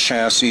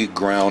chassis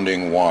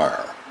grounding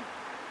wire.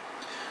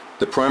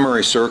 The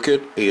primary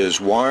circuit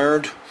is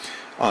wired.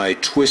 I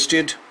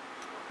twisted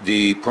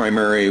the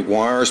primary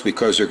wires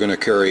because they're going to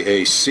carry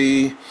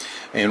AC,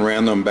 and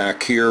ran them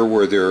back here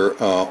where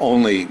they're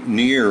only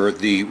near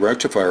the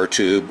rectifier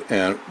tube,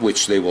 and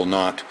which they will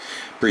not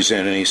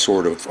present any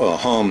sort of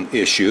hum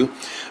issue.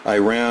 I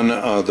ran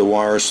the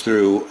wires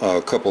through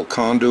a couple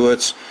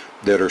conduits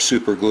that are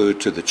super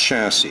glued to the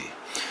chassis.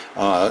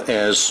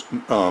 As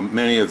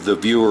many of the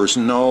viewers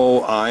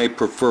know, I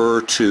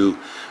prefer to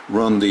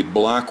run the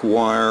black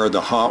wire,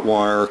 the hot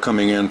wire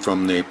coming in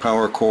from the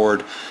power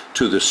cord,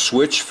 to the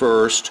switch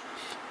first,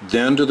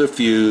 then to the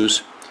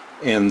fuse,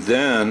 and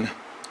then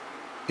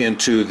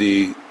into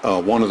the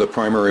one of the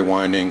primary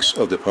windings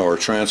of the power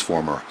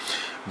transformer.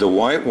 The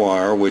white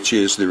wire, which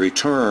is the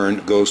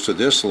return, goes to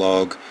this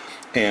lug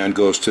and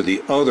goes to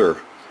the other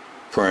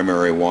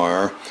primary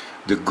wire.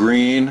 The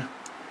green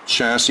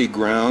chassis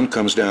ground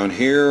comes down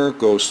here,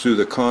 goes through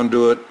the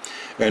conduit,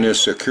 and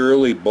is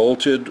securely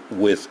bolted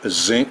with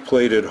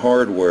zinc-plated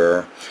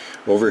hardware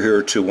over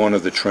here to one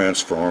of the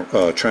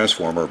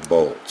transformer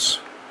bolts.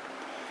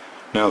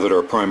 Now that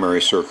our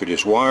primary circuit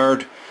is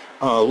wired,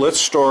 Let's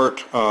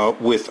start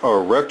with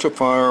our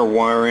rectifier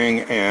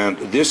wiring, and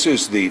this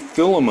is the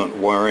filament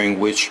wiring,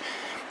 which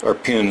are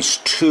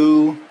pins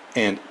 2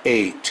 and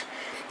 8.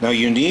 Now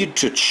you need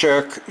to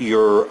check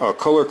your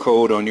color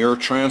code on your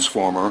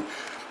transformer,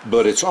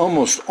 but it's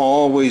almost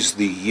always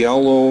the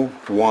yellow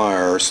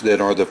wires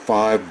that are the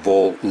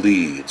 5-volt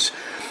leads.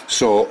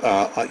 So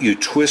you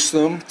twist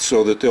them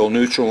so that they'll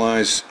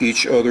neutralize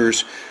each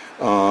other's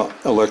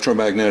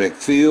electromagnetic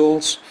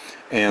fields,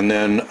 and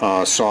then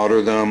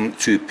solder them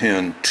to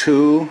pin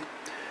 2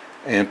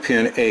 and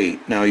pin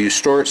 8. Now you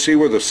see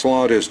where the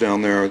slot is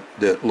down there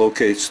that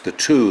locates the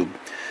tube.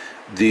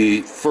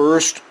 The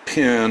first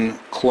pin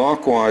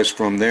clockwise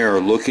from there,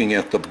 looking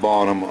at the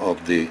bottom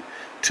of the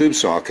tube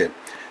socket,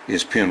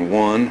 is pin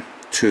 1,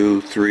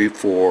 2, 3,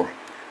 4,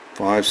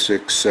 5,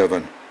 6,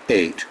 7,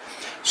 8.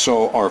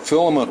 So our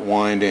filament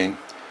winding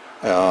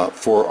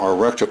for our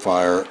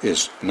rectifier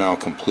is now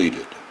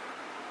completed.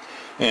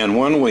 And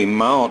when we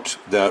mount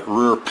that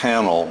rear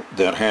panel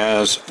that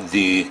has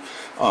the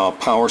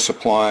power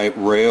supply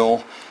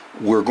rail,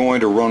 we're going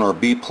to run our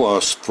B+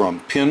 from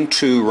pin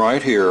 2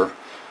 right here.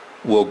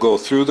 We'll go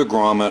through the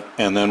grommet,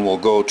 and then we'll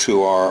go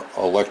to our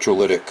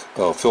electrolytic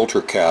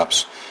filter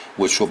caps,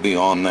 which will be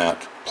on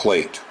that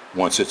plate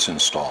once it's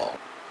installed.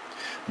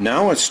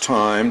 Now it's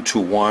time to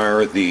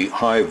wire the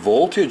high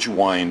voltage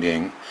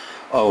winding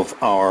of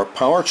our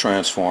power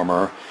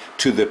transformer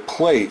to the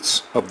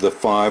plates of the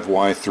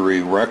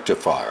 5Y3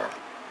 rectifier.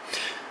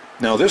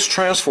 Now this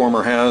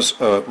transformer has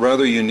a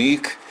rather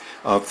unique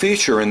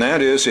feature, and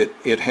that is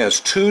it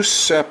has two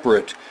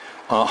separate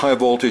high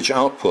voltage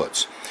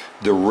outputs.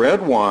 The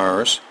red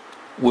wires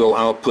will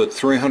output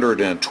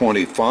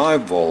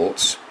 325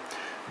 volts.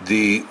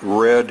 The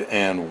red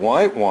and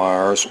white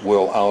wires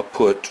will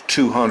output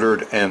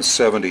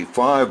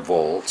 275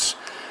 volts.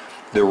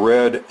 The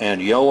red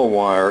and yellow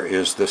wire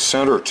is the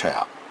center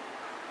tap.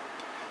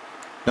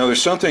 Now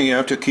there's something you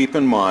have to keep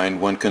in mind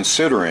when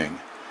considering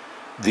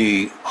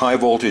the high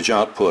voltage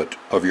output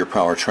of your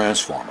power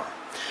transformer,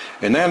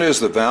 and that is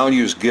the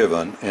values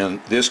given, in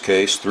this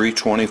case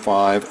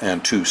 325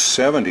 and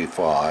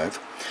 275,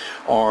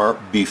 are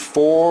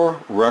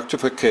before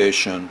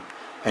rectification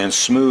and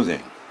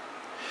smoothing.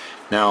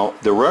 Now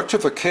the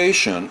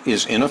rectification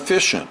is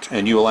inefficient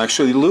and you will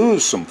actually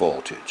lose some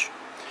voltage,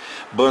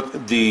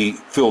 but the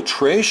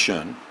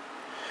filtration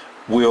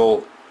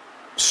will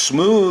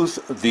smooth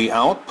the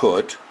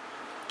output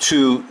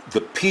to the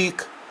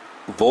peak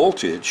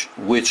voltage,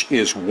 which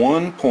is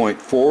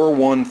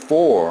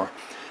 1.414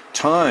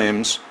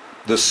 times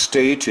the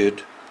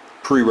stated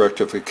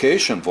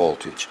pre-rectification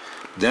voltage.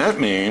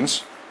 That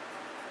means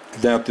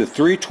that the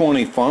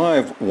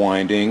 325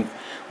 winding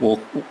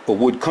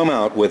would come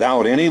out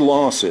without any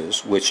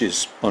losses, which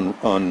is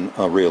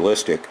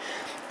unrealistic,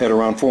 at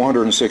around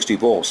 460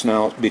 volts.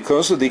 Now,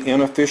 because of the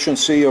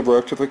inefficiency of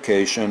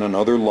rectification and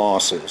other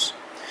losses,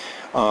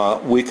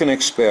 we can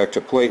expect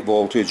a plate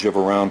voltage of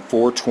around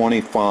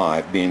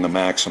 425 being the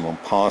maximum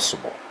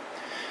possible.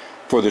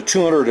 For the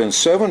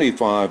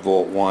 275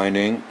 volt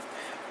winding,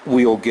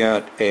 we'll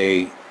get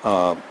a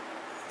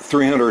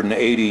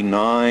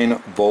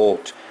 389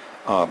 volt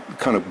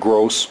kind of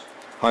gross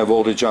high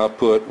voltage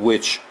output,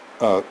 which,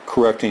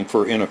 correcting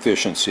for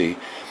inefficiency,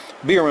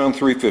 be around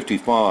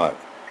 355.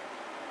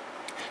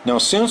 Now,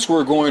 since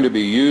we're going to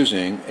be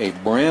using a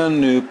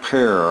brand new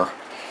pair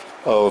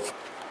of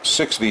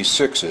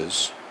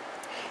 6v6s,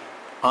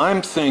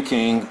 I'm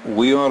thinking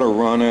we ought to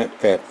run it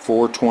at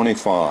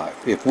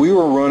 425. If we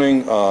were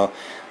running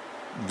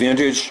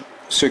vintage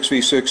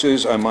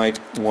 6v6s, I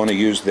might want to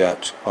use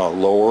that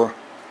lower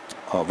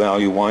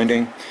value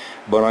winding,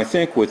 but I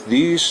think with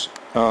these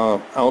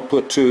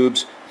output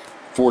tubes,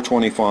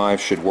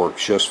 425 should work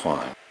just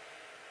fine.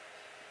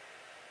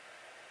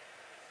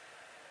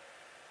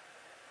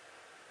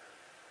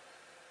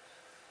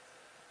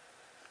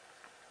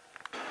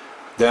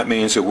 That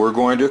means that we're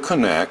going to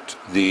connect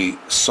the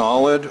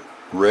solid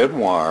red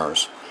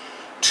wires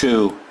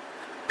to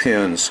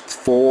pins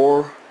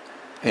 4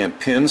 and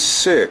pin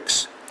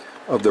 6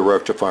 of the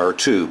rectifier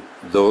tube.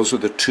 Those are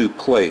the two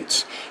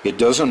plates. It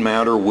doesn't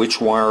matter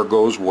which wire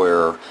goes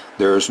where.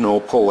 There's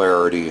no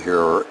polarity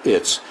here.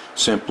 It's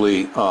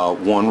simply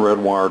one red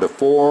wire to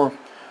 4,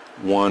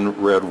 one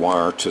red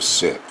wire to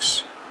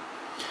 6.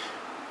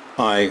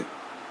 I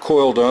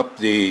coiled up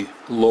the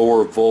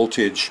lower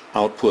voltage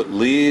output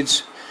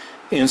leads,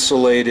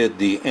 insulated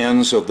the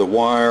ends of the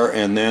wire,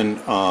 and then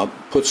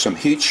put some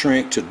heat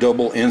shrink to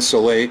double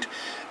insulate,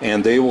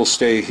 and they will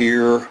stay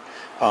here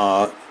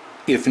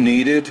if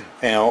needed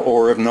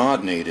or if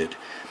not needed.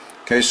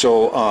 Okay,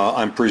 so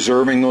I'm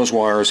preserving those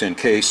wires in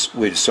case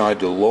we decide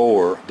to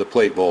lower the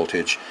plate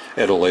voltage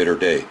at a later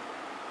date.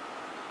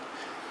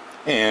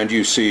 And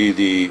you see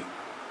the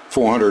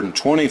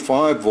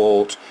 425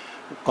 volt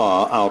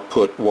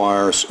output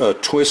wires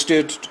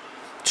twisted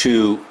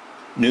to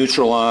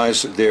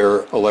neutralize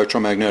their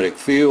electromagnetic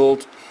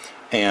field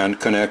and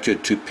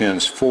connected to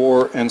pins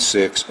 4 and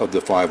 6 of the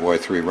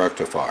 5Y3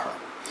 rectifier.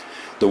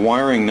 The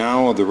wiring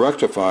now of the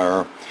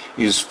rectifier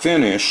is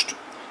finished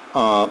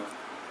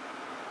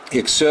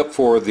except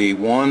for the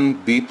one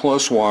B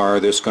plus wire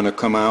that's going to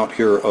come out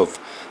here of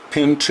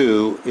pin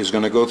 2 is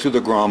going to go through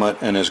the grommet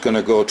and is going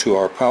to go to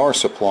our power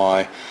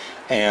supply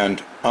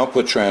and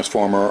output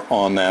transformer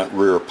on that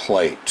rear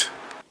plate.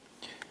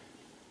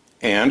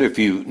 And if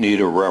you need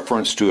a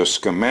reference to a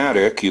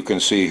schematic, you can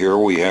see here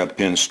we have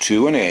pins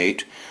 2 and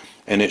 8,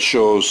 and it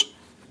shows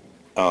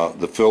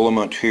the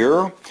filament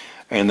here,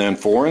 and then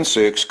 4 and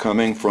 6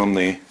 coming from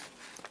the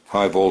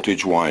high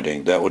voltage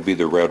winding. That would be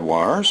the red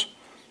wires.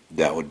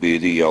 That would be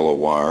the yellow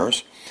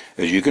wires.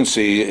 As you can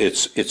see,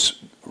 it's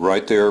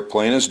right there,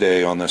 plain as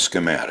day on the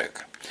schematic.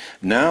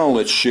 Now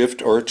let's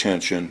shift our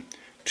attention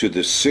to the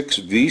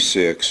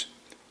 6V6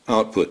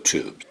 output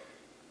tube.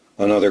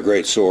 Another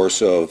great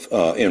source of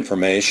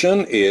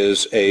information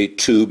is a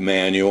tube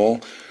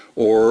manual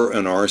or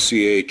an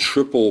RCA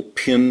triple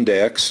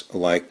Pindex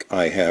like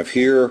I have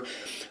here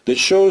that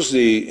shows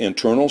the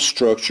internal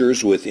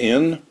structures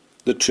within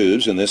the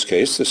tubes, in this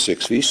case the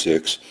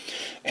 6V6,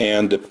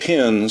 and the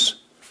pins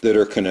that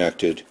are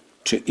connected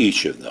to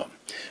each of them.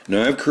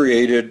 Now I've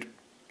created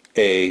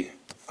a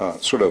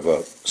sort of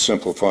a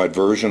simplified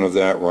version of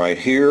that right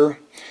here,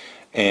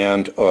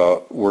 and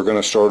we're going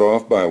to start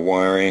off by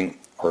wiring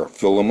our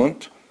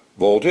filament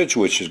voltage,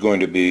 which is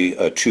going to be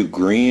 2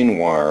 green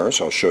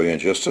wires. I'll show you in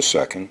just a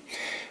second,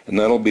 and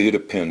that'll be to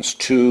pins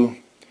 2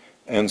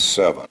 and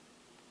 7.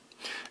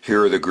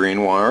 Here are the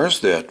green wires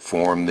that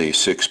form the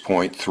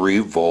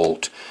 6.3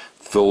 volt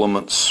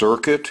filament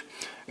circuit,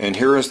 and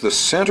here is the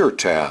center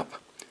tap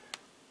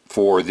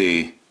for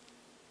the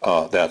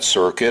that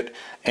circuit,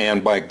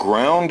 and by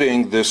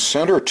grounding this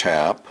center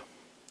tap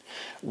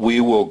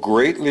we will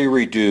greatly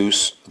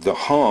reduce the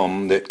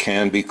hum that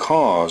can be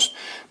caused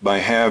by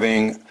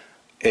having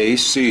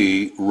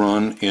AC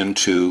run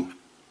into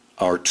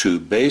our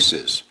tube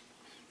bases.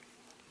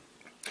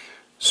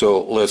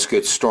 So let's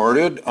get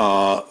started.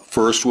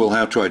 First we'll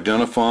have to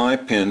identify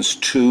pins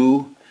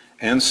 2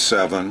 and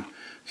 7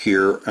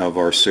 here of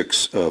our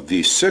 6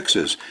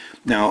 V6s.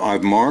 Now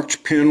I've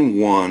marked pin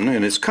 1,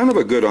 and it's kind of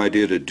a good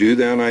idea to do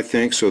that, I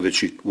think, so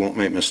that you won't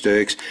make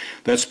mistakes.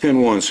 That's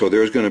pin 1, so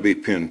there's going to be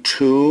pin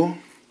 2,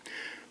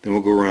 then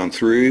we'll go around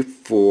 3,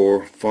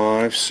 4,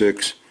 5,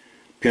 6,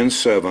 pin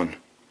 7.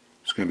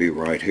 It's going to be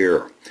right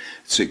here.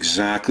 It's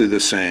exactly the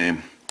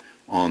same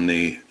on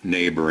the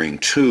neighboring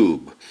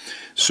tube.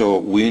 So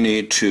we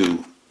need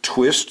to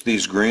twist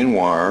these green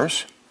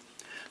wires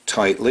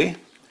tightly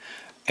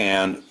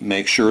and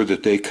make sure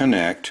that they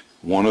connect,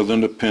 one of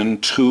them to pin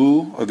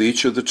 2 of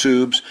each of the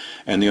tubes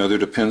and the other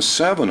to pin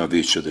 7 of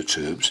each of the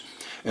tubes.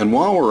 And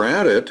while we're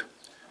at it,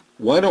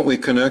 why don't we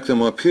connect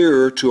them up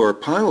here to our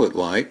pilot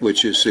light,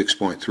 which is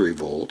 6.3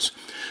 volts,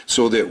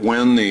 so that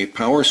when the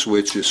power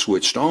switch is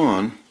switched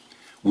on,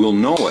 we'll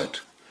know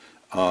it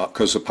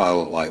because the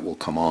pilot light will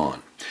come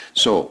on.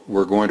 So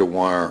we're going to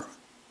wire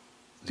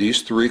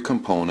these 3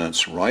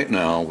 components right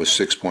now with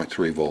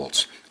 6.3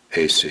 volts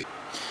AC.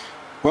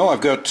 Well,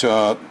 I've got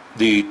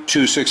the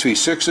 2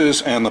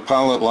 6V6s and the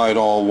pilot light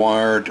all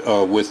wired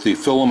with the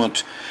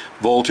filament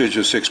voltage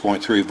of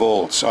 6.3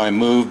 volts. I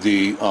moved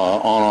the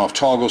on-off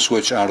toggle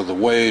switch out of the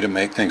way to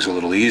make things a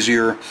little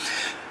easier.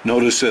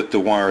 Notice that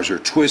the wires are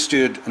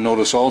twisted.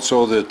 Notice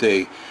also that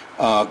they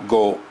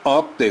go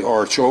up, they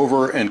arch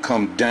over, and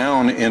come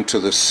down into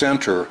the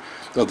center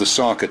of the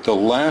socket. The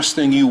last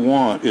thing you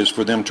want is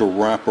for them to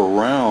wrap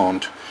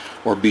around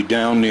or be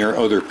down near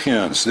other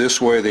pins.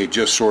 This way they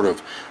just sort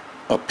of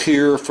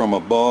appear from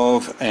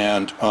above,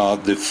 and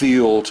the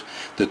field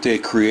that they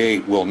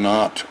create will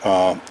not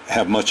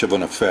have much of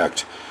an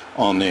effect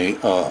on the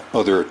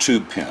other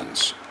tube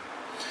pins.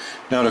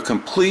 Now to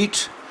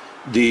complete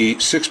the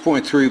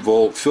 6.3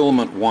 volt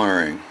filament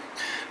wiring,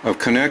 I've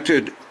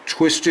connected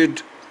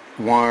twisted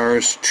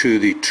wires to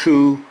the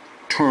 2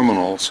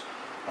 terminals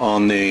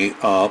on the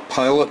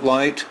pilot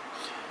light.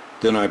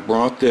 Then I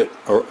brought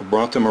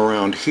them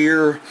around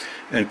here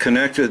and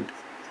connected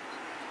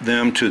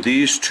them to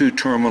these 2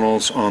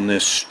 terminals on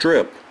this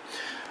strip.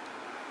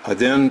 I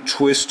then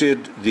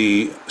twisted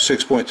the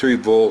 6.3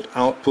 volt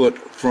output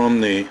from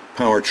the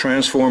power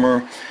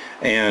transformer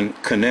and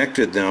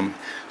connected them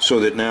so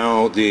that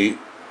now the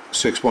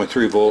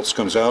 6.3 volts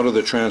comes out of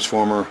the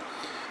transformer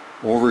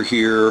over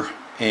here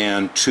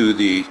and to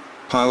the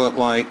pilot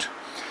light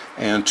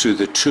and to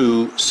the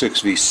 2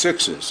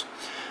 6V6s.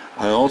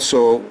 I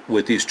also,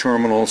 with these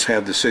terminals,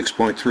 have the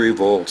 6.3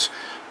 volts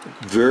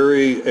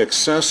very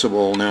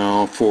accessible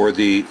now for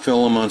the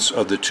filaments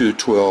of the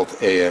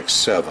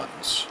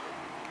 212AX7s.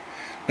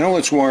 Now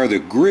let's wire the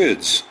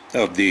grids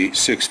of the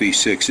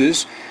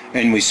 6V6s,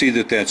 and we see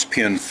that that's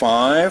pin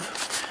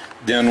 5.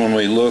 Then when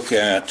we look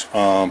at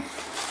our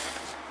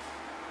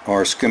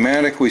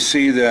schematic, we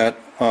see that,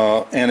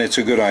 and it's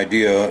a good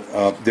idea,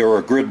 there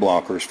are grid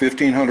blockers,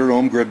 1500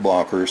 ohm grid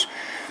blockers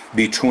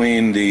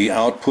between the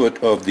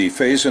output of the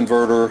phase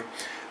inverter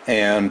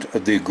and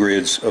the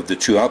grids of the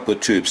 2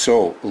 output tubes.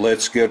 So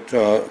let's get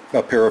a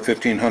pair of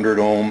 1500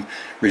 ohm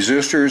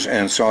resistors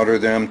and solder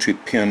them to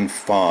pin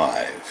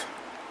 5.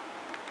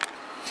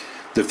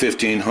 The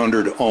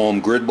 1500 ohm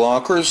grid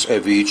blockers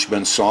have each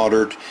been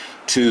soldered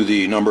to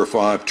the number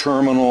 5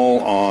 terminal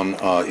on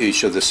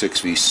each of the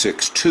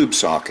 6v6 tube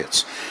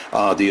sockets.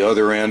 The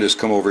other end has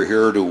come over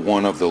here to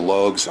one of the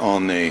lugs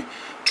on the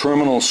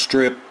terminal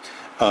strip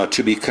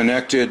to be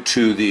connected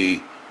to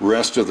the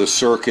rest of the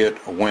circuit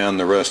when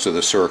the rest of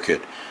the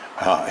circuit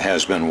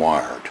has been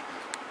wired.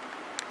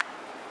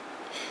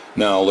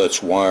 Now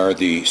let's wire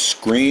the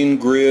screen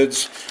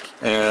grids,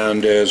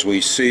 and as we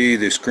see,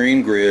 the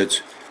screen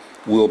grids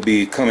will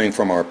be coming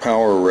from our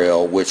power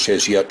rail, which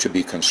has yet to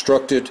be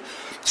constructed.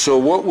 So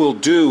what we'll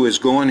do is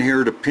go in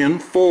here to pin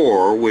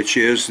 4, which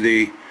is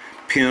the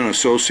pin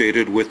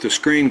associated with the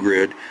screen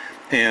grid,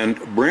 and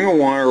bring a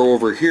wire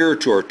over here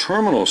to our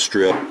terminal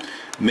strip,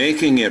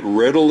 making it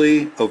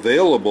readily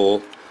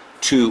available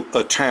to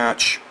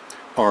attach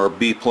our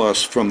B+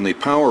 from the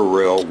power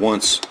rail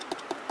once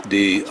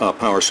the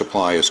power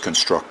supply is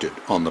constructed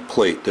on the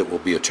plate that will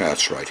be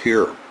attached right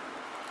here.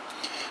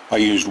 I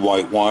used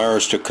white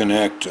wires to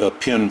connect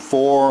pin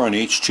 4 on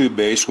each tube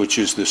base, which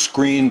is the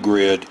screen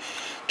grid,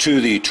 to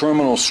the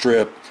terminal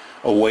strip,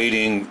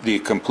 awaiting the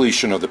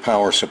completion of the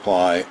power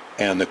supply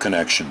and the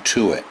connection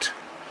to it.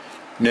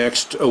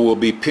 Next will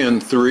be pin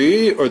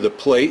 3, or the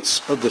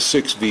plates of the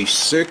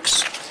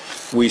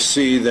 6v6. We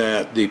see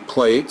that the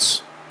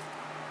plates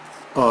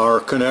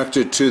are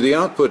connected to the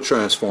output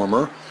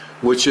transformer,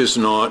 which is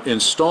not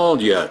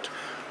installed yet.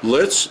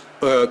 Let's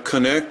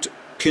connect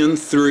pin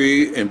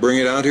 3 and bring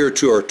it out here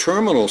to our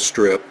terminal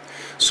strip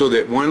so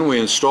that when we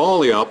install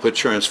the output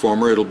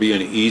transformer, it'll be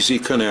an easy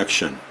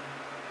connection.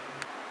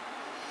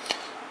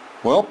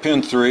 Well,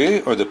 pin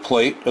 3, or the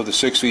plate of the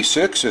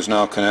 6v6, is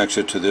now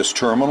connected to this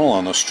terminal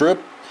on the strip.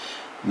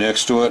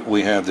 Next to it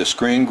we have the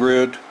screen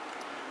grid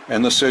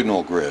and the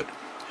signal grid.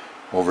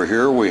 Over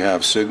here we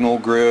have signal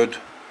grid,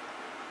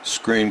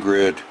 screen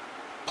grid,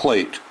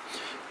 plate.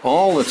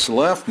 All that's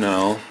left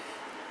now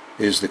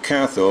is the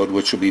cathode,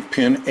 which will be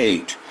pin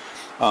 8.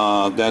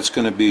 That's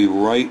going to be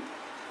right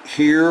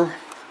here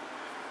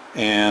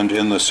and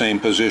in the same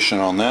position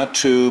on that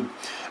tube.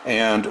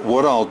 And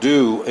what I'll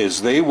do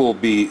is they will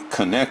be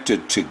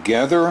connected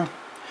together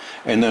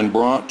and then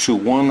brought to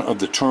one of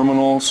the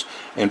terminals,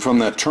 and from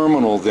that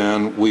terminal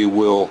then we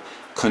will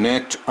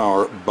connect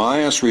our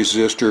bias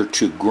resistor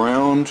to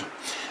ground,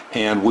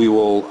 and we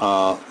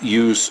will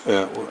use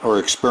or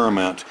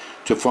experiment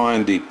to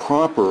find the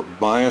proper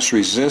bias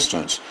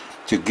resistance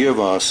to give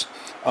us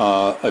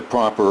a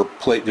proper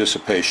plate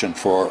dissipation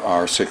for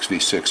our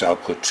 6v6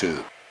 output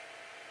tube.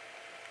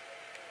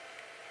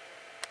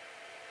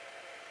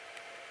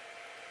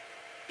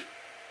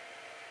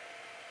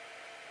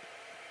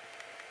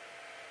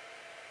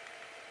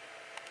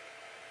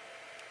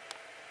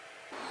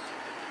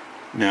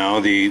 Now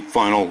the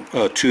final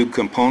tube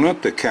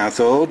component, the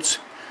cathodes,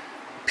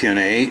 pin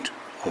 8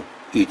 of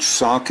each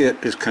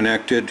socket is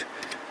connected.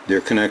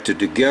 They're connected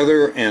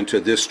together and to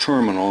this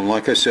terminal, and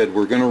like I said,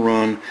 we're going to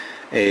run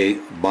a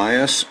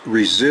bias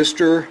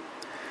resistor,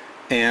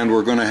 and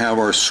we're going to have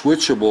our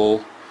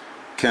switchable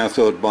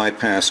cathode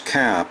bypass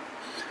cap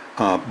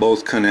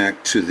both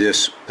connect to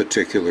this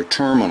particular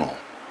terminal.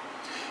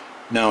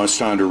 Now it's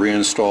time to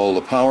reinstall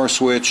the power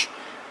switch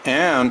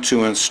and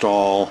to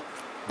install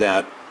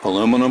that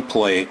aluminum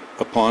plate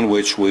upon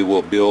which we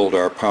will build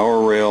our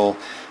power rail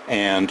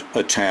and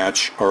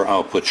attach our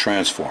output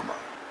transformer.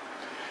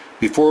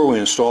 Before we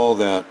install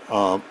that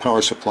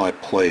power supply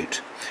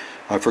plate,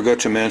 I forgot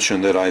to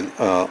mention that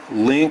I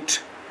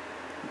linked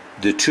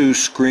the two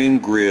screen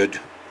grid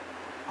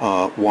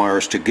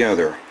wires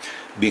together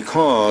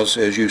because,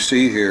 as you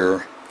see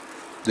here,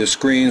 the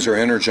screens are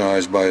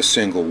energized by a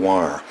single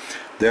wire.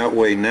 That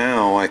way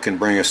now I can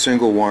bring a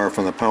single wire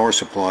from the power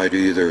supply to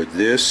either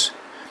this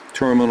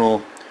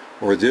terminal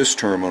or this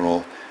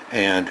terminal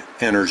and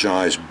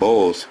energize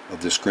both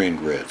of the screen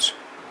grids.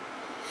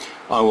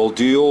 I will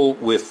deal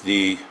with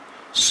the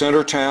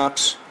center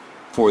taps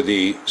for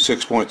the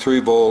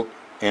 6.3 volt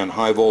and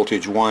high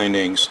voltage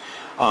windings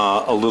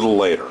a little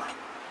later.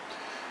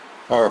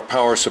 Our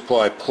power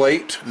supply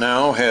plate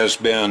now has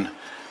been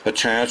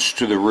attached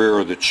to the rear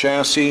of the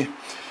chassis,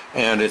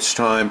 and it's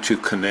time to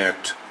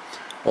connect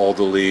all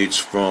the leads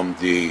from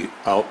the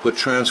output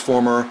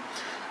transformer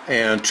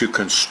and to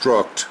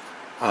construct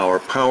our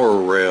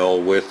power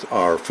rail with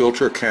our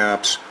filter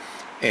caps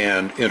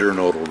and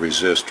internodal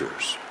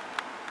resistors.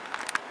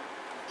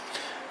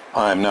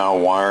 I'm now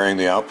wiring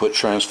the output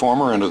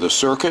transformer into the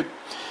circuit,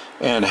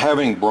 and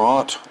having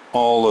brought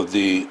all of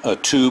the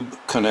tube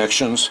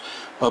connections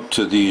up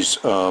to these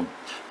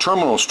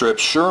terminal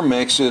strips sure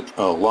makes it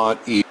a lot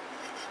easier.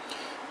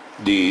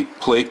 The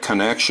plate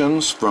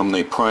connections from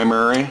the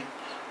primary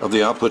of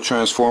the output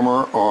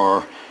transformer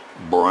are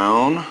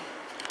brown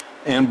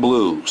and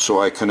blue,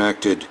 so I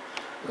connected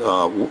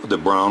the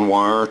brown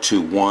wire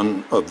to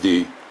one of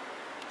the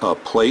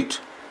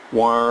plate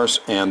wires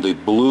and the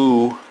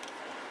blue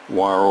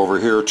wire over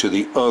here to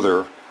the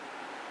other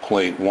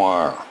plate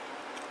wire.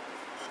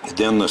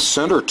 Then the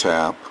center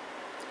tap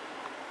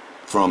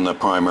from the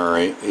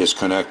primary is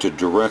connected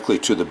directly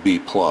to the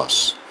B+,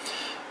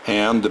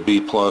 and the B+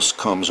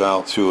 comes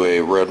out through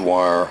a red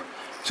wire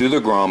through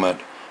the grommet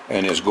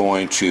and is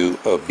going to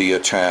be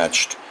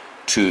attached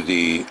to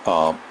the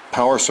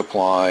power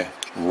supply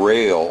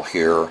rail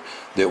here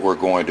that we're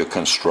going to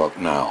construct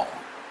now.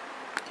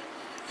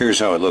 Here's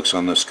how it looks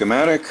on the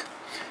schematic.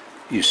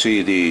 You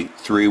see the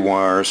 3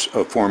 wires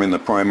forming the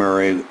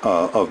primary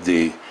of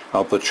the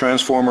output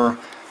transformer,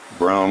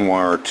 brown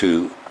wire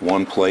to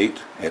one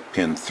plate at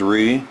pin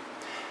 3,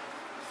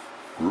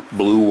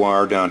 blue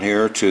wire down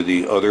here to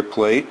the other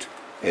plate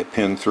at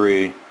pin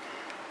 3,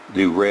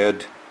 the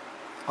red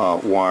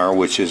wire,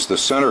 which is the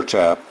center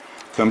tap,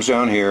 comes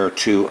down here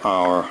to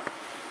our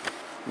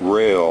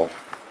rail,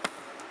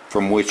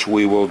 from which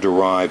we will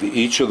derive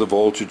each of the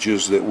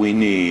voltages that we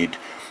need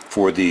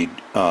for the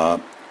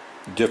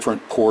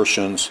different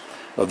portions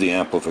of the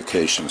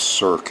amplification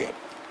circuit.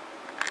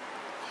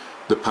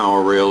 The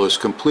power rail is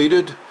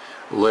completed.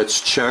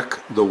 Let's check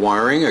the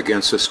wiring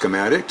against the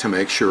schematic to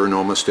make sure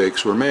no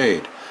mistakes were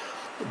made.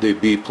 The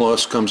B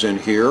plus comes in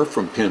here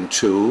from pin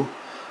 2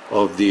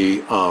 of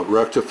the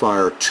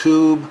rectifier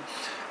tube,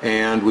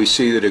 and we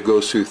see that it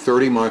goes through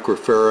 30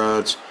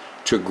 microfarads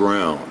to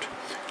ground.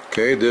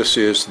 Okay, this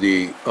is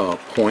the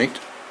point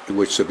at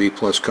which the B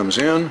plus comes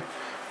in,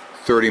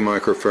 30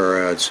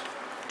 microfarads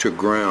to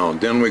ground.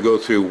 Then we go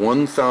through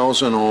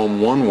 1000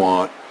 ohm 1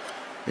 watt.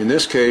 In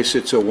this case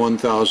it's a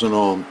 1000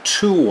 ohm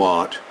 2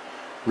 watt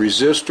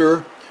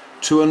resistor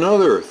to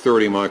another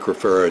 30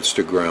 microfarads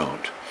to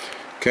ground.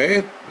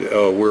 Okay,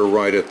 we're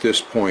right at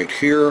this point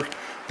here.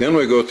 Then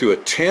we go through a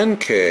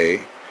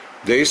 10K,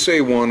 they say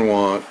 1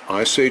 watt,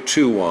 I say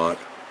 2 watt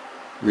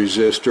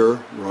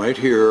resistor right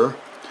here,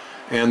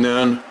 and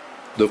then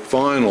the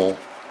final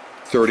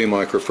 30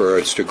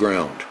 microfarads to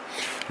ground.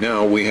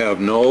 Now we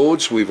have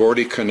nodes. We've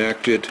already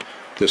connected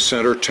the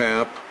center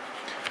tap.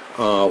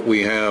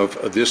 We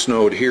have this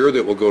node here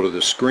that will go to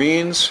the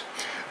screens.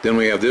 Then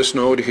we have this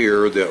node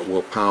here that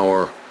will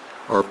power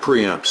our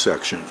preamp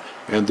section,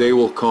 and they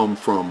will come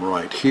from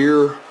right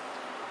here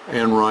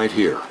and right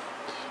here.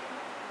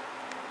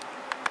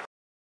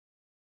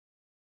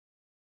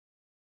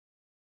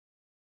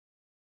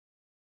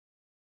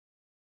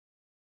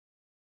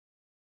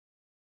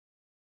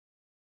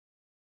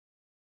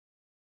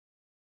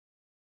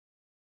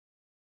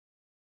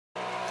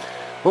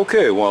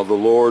 Okay, while the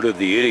Lord of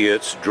the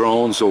Idiots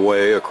drones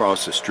away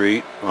across the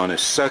street on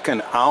his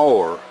second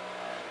hour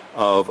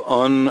of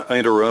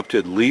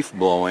uninterrupted leaf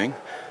blowing,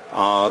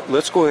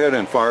 let's go ahead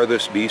and fire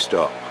this beast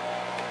up.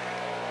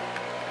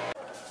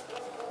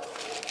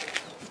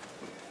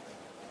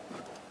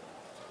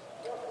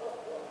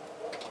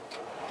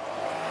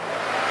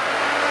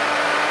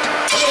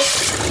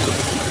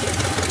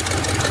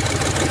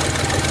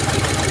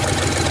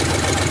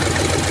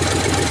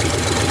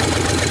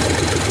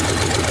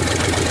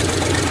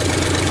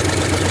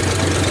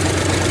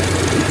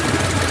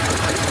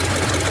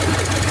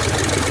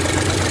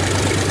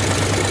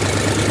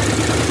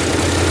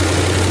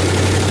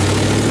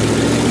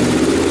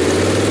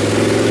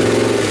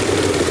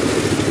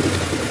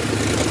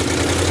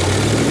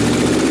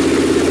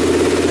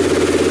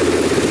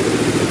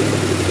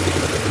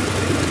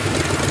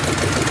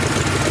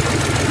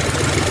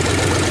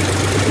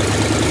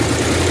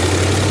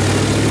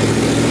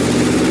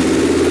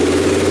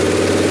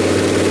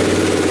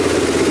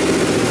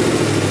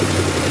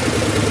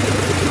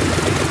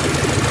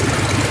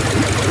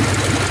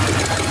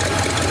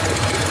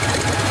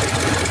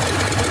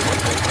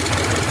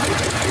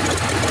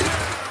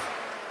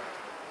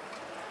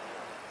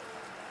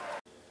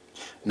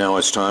 Now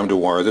it's time to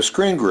wire the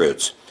screen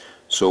grids.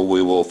 So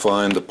we will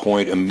find the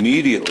point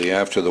immediately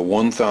after the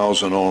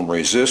 1000 ohm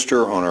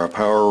resistor on our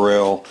power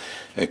rail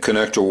and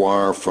connect a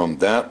wire from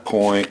that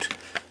point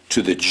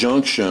to the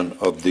junction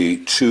of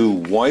the 2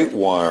 white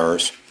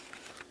wires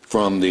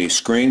from the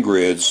screen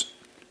grids,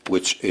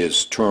 which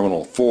is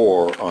terminal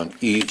 4 on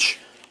each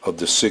of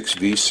the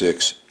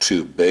 6V6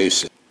 tube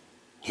bases.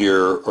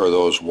 Here are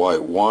those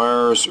white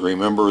wires.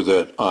 Remember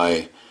that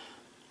I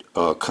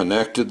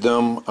connected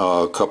them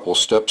a couple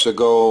steps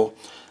ago.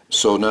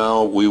 So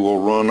now we will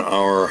run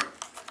our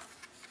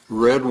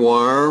red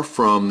wire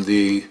from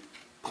the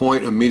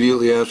point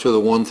immediately after the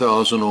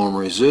 1000 ohm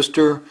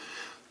resistor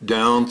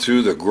down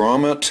through the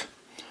grommet,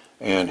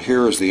 and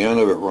here is the end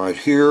of it right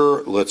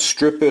here. Let's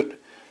strip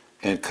it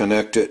and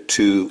connect it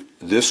to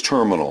this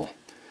terminal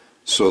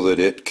so that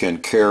it can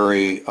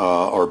carry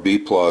our B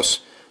plus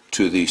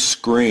to the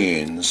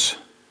screens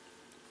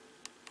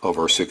of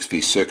our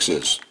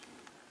 6V6s.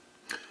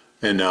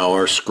 And now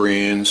our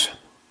screens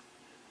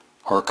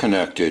are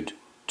connected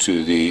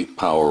to the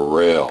power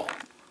rail.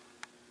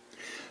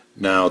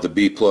 Now the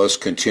B plus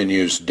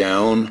continues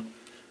down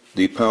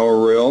the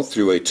power rail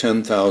through a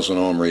 10,000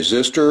 ohm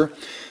resistor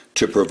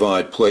to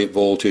provide plate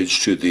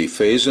voltage to the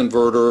phase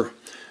inverter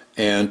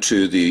and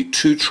to the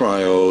 2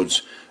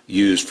 triodes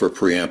used for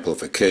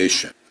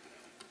preamplification.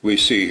 We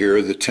see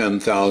here the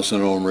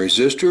 10,000 ohm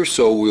resistor,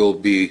 so we'll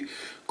be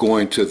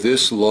going to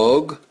this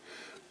lug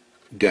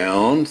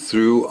down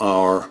through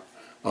our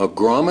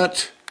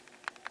grommet,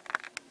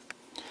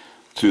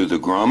 through the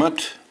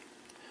grommet,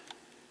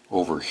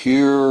 over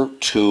here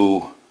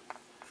to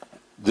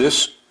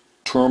this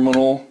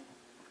terminal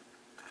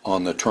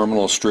on the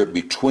terminal strip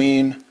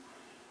between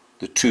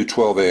the two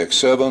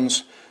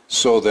 12AX7s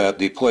so that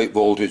the plate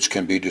voltage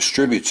can be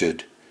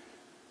distributed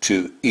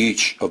to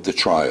each of the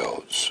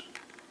triodes.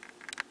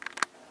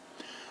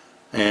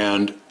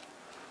 And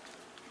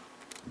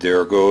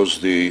there goes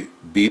the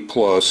B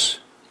plus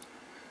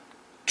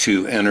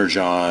to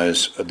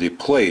energize the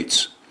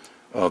plates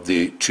of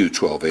the two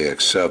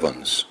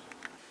 12AX7s.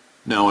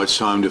 Now it's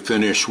time to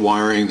finish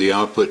wiring the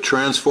output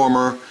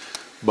transformer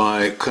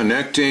by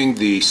connecting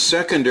the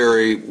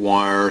secondary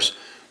wires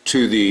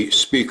to the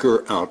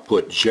speaker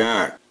output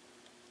jack.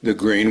 The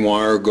green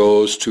wire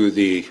goes to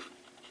the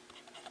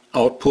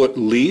output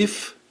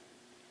leaf.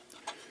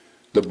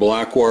 The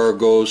black wire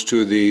goes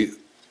to the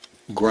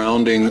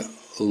grounding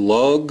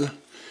lug,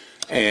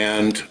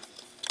 and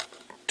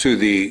to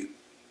the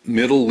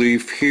middle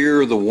leaf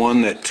here, the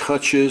one that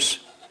touches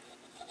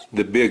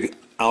the big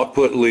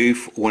output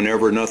leaf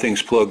whenever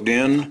nothing's plugged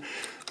in,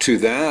 to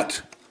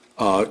that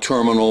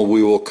terminal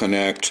we will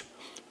connect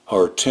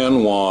our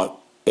 10 watt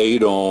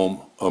 8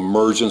 ohm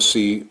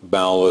emergency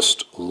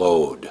ballast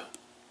load.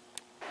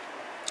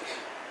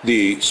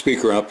 The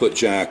speaker output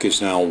jack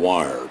is now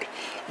wired.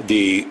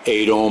 The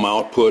 8 ohm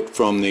output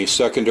from the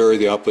secondary,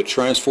 the output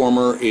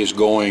transformer, is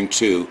going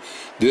to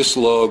this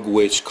lug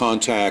which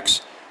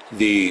contacts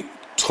the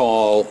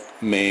tall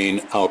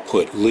main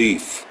output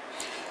leaf.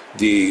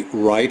 The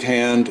right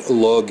hand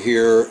lug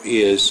here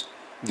is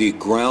the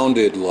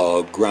grounded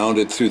lug,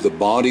 grounded through the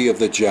body of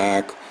the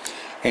jack,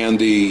 and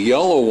the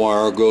yellow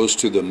wire goes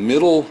to the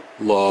middle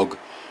lug,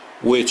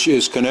 which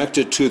is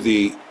connected to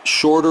the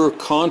shorter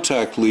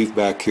contact leaf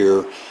back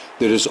here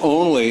that is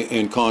only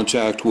in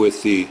contact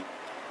with the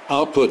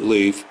output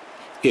leaf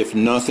if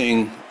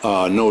nothing,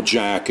 no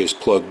jack is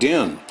plugged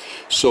in.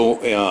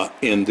 So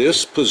in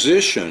this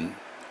position,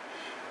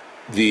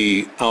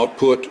 the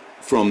output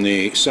from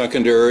the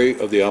secondary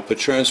of the output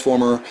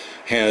transformer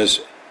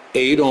has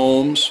 8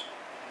 ohms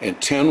and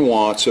 10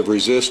 watts of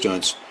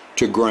resistance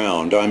to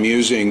ground. I'm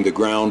using the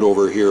ground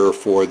over here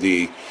for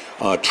the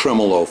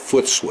tremolo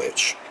foot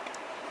switch.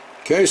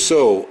 Okay,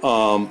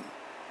 so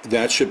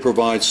that should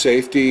provide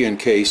safety in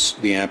case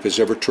the amp is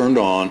ever turned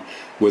on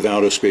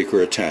without a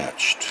speaker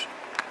attached.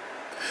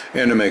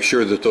 And to make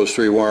sure that those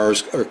 3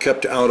 wires are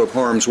kept out of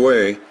harm's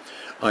way,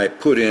 I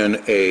put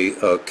in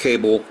a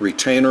cable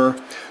retainer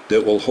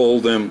that will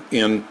hold them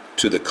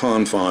into the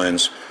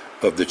confines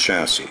of the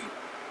chassis.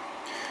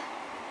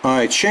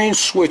 I changed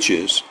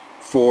switches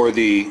for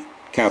the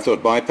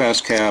cathode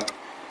bypass cap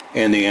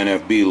and the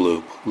NFB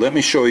loop. Let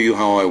me show you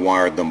how I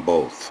wired them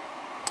both.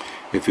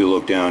 If you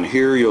look down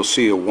here, you'll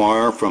see a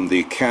wire from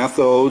the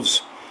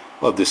cathodes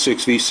of the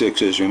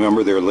 6V6s.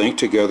 Remember, they're linked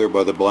together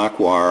by the black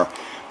wire,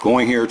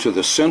 going here to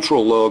the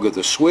central lug of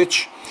the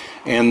switch.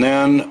 And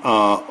then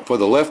for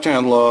the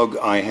left-hand lug,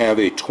 I have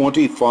a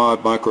 25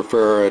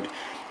 microfarad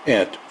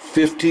at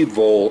 50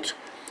 volt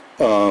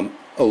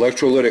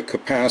electrolytic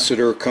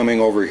capacitor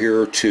coming over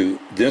here to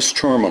this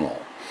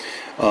terminal.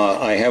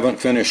 I haven't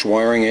finished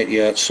wiring it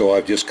yet, so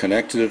I've just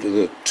connected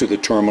it to the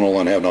terminal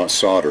and have not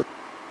soldered.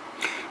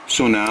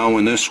 So now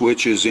when this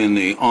switch is in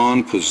the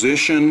on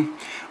position,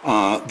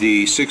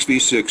 the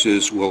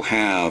 6V6s will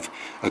have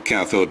a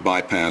cathode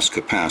bypass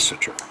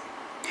capacitor.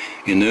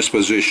 In this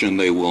position,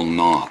 they will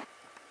not.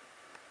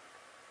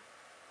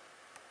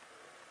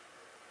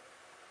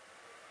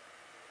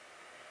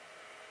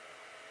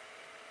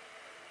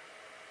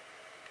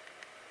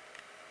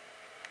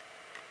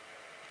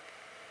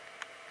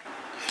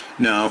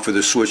 Now for the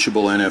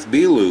switchable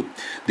NFB loop.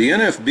 The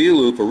NFB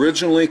loop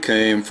originally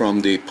came from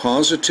the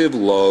positive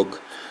lug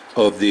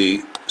of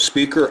the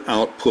speaker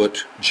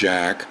output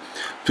jack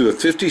to a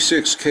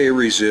 56K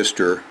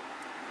resistor,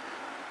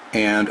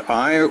 and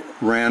I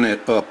ran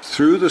it up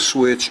through the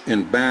switch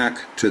and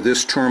back to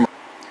this terminal.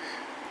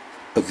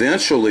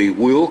 Eventually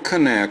we'll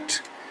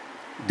connect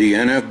the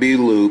NFB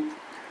loop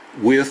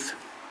with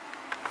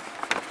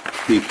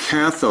the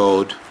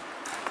cathode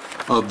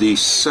of the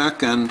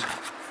second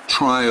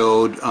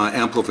triode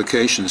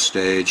amplification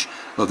stage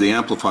of the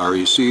amplifier.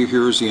 You see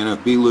here's the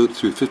NFB loop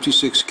through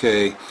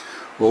 56K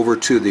over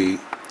to the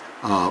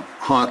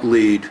hot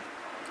lead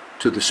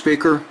to the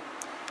speaker.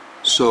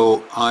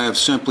 So I have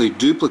simply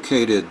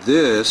duplicated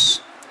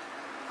this.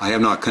 I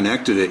have not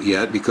connected it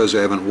yet because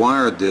I haven't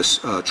wired this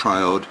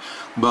triode,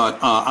 but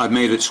I've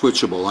made it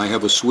switchable. I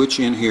have a switch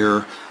in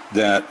here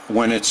that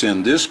when it's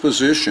in this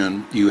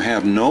position you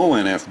have no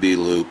NFB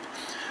loop.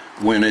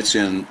 When it's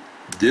in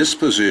this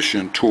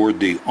position toward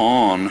the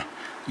on,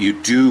 you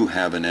do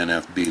have an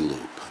NFB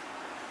loop.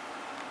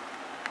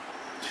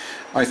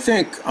 I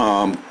think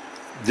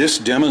this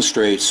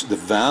demonstrates the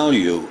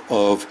value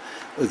of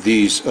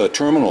these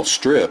terminal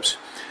strips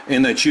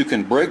in that you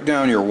can break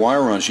down your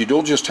wire runs. You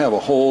don't just have a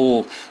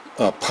whole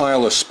a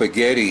pile of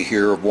spaghetti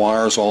here of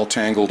wires all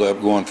tangled up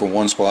going from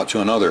one spot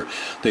to another.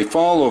 They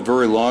follow a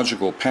very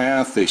logical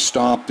path. They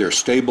stop. They're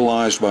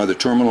stabilized by the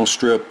terminal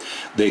strip.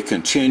 They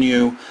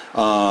continue.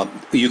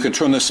 You can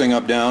turn this thing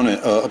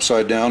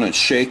upside down and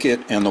shake it,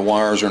 and the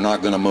wires are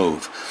not going to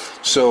move.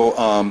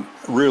 So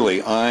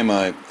really, I'm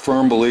a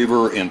firm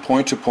believer in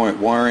point-to-point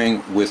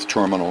wiring with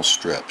terminal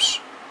strips.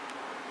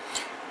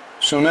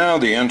 So now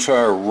the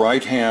entire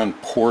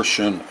right-hand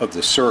portion of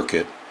the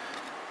circuit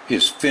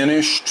is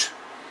finished,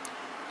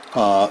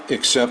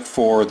 except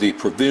for the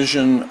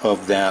provision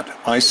of that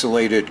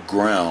isolated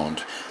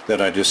ground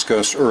that I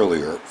discussed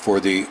earlier for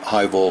the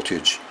high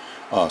voltage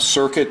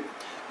circuit.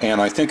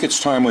 And I think it's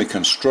time we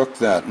construct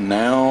that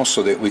now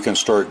so that we can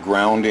start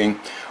grounding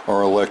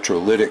our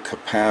electrolytic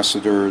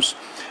capacitors,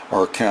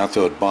 our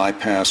cathode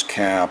bypass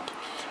cap,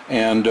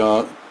 and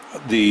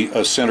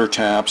the center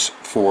taps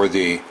for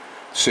the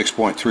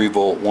 6.3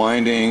 volt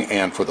winding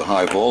and for the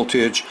high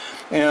voltage,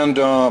 and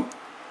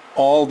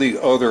all the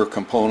other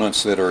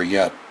components that are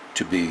yet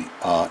to be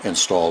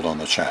installed on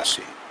the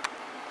chassis.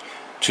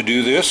 To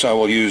do this, I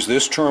will use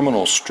this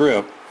terminal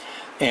strip,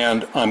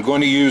 and I'm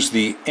going to use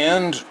the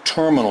end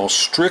terminal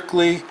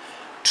strictly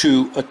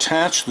to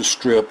attach the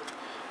strip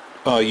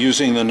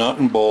using the nut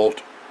and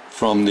bolt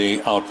from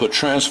the output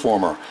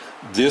transformer.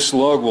 This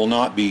lug will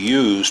not be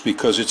used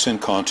because it's in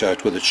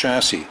contact with the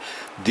chassis.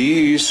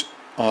 These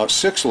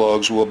 6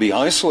 lugs will be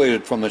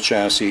isolated from the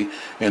chassis,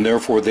 and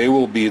therefore they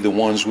will be the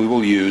ones we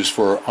will use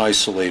for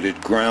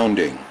isolated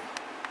grounding.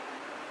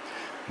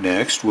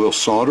 Next, we'll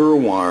solder a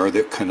wire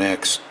that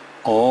connects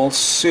all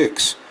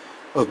 6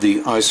 of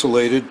the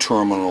isolated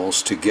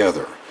terminals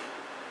together.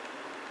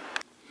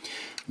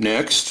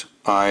 Next,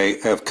 I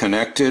have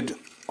connected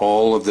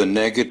all of the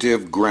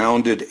negative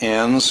grounded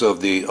ends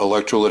of the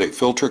electrolytic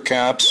filter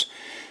caps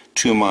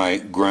to my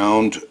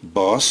ground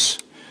bus.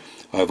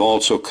 I've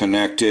also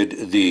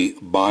connected the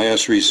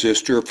bias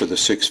resistor for the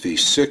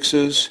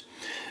 6V6s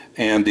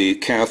and the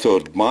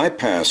cathode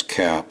bypass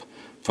cap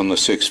from the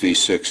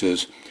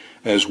 6V6s,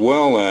 as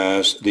well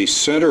as the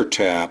center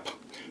tap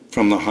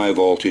from the high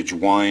voltage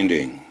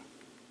winding.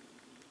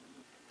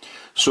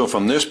 So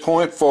from this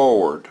point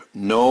forward,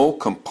 no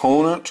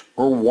component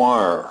or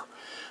wire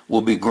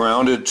will be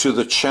grounded to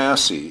the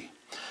chassis.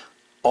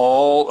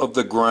 All of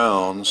the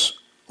grounds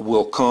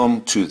will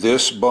come to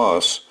this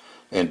bus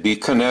and be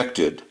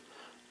connected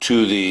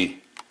to the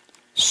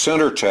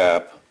center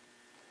tap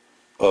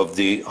of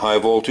the high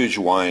voltage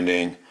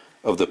winding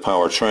of the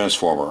power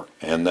transformer,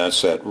 and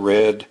that's that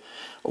red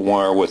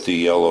wire with the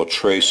yellow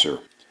tracer.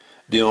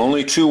 The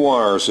only 2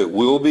 wires that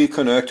will be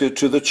connected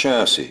to the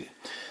chassis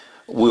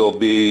will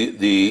be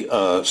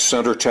the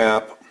center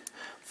tap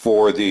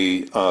for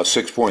the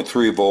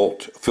 6.3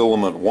 volt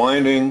filament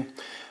winding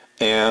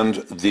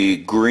and the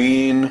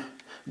green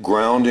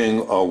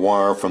grounding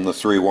wire from the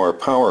 3-wire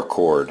power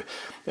cord,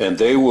 and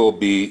they will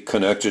be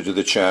connected to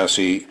the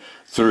chassis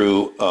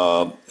through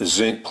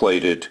zinc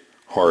plated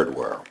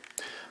hardware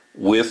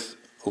with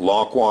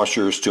lock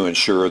washers to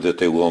ensure that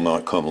they will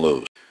not come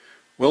loose.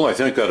 Well, I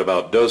think that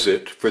about does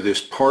it for this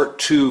part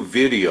 2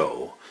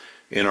 video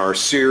in our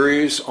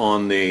series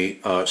on the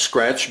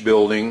scratch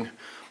building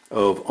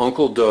of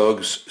Uncle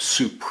Doug's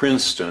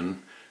Suprinceton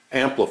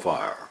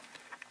amplifier.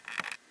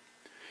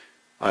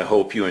 I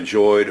hope you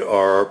enjoyed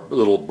our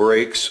little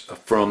breaks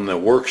from the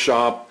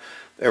workshop.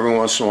 Every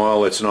once in a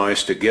while it's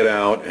nice to get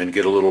out and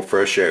get a little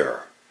fresh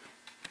air.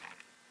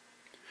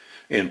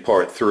 In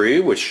part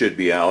 3, which should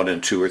be out in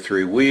 2 or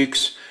 3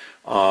 weeks,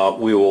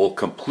 we will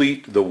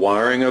complete the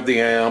wiring of the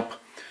amp,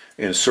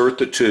 insert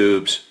the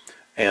tubes,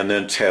 and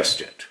then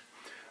test it.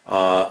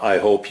 I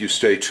hope you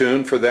stay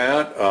tuned for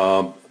that.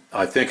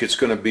 I think it's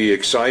going to be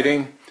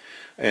exciting,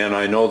 and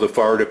I know the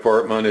fire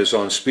department is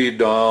on speed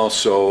dial,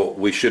 so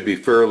we should be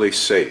fairly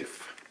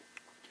safe.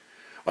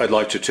 I'd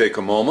like to take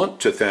a moment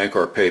to thank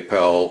our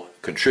PayPal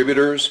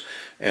contributors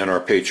and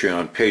our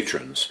Patreon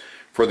patrons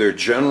for their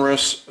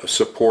generous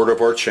support of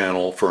our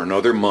channel for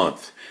another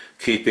month,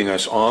 keeping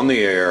us on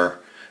the air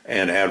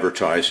and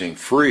advertising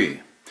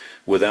free.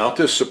 Without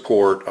this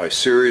support, I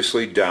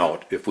seriously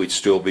doubt if we'd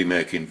still be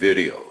making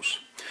videos.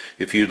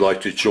 If you'd like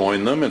to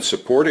join them in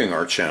supporting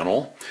our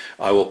channel,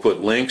 I will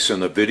put links in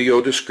the video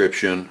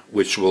description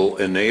which will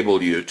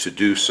enable you to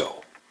do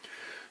so.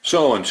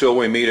 So until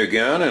we meet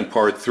again in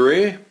part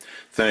 3,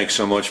 thanks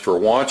so much for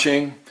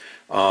watching.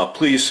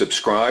 Please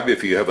subscribe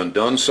if you haven't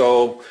done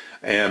so,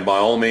 and by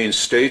all means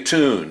stay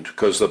tuned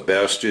because the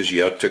best is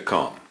yet to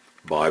come.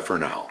 Bye for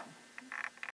now.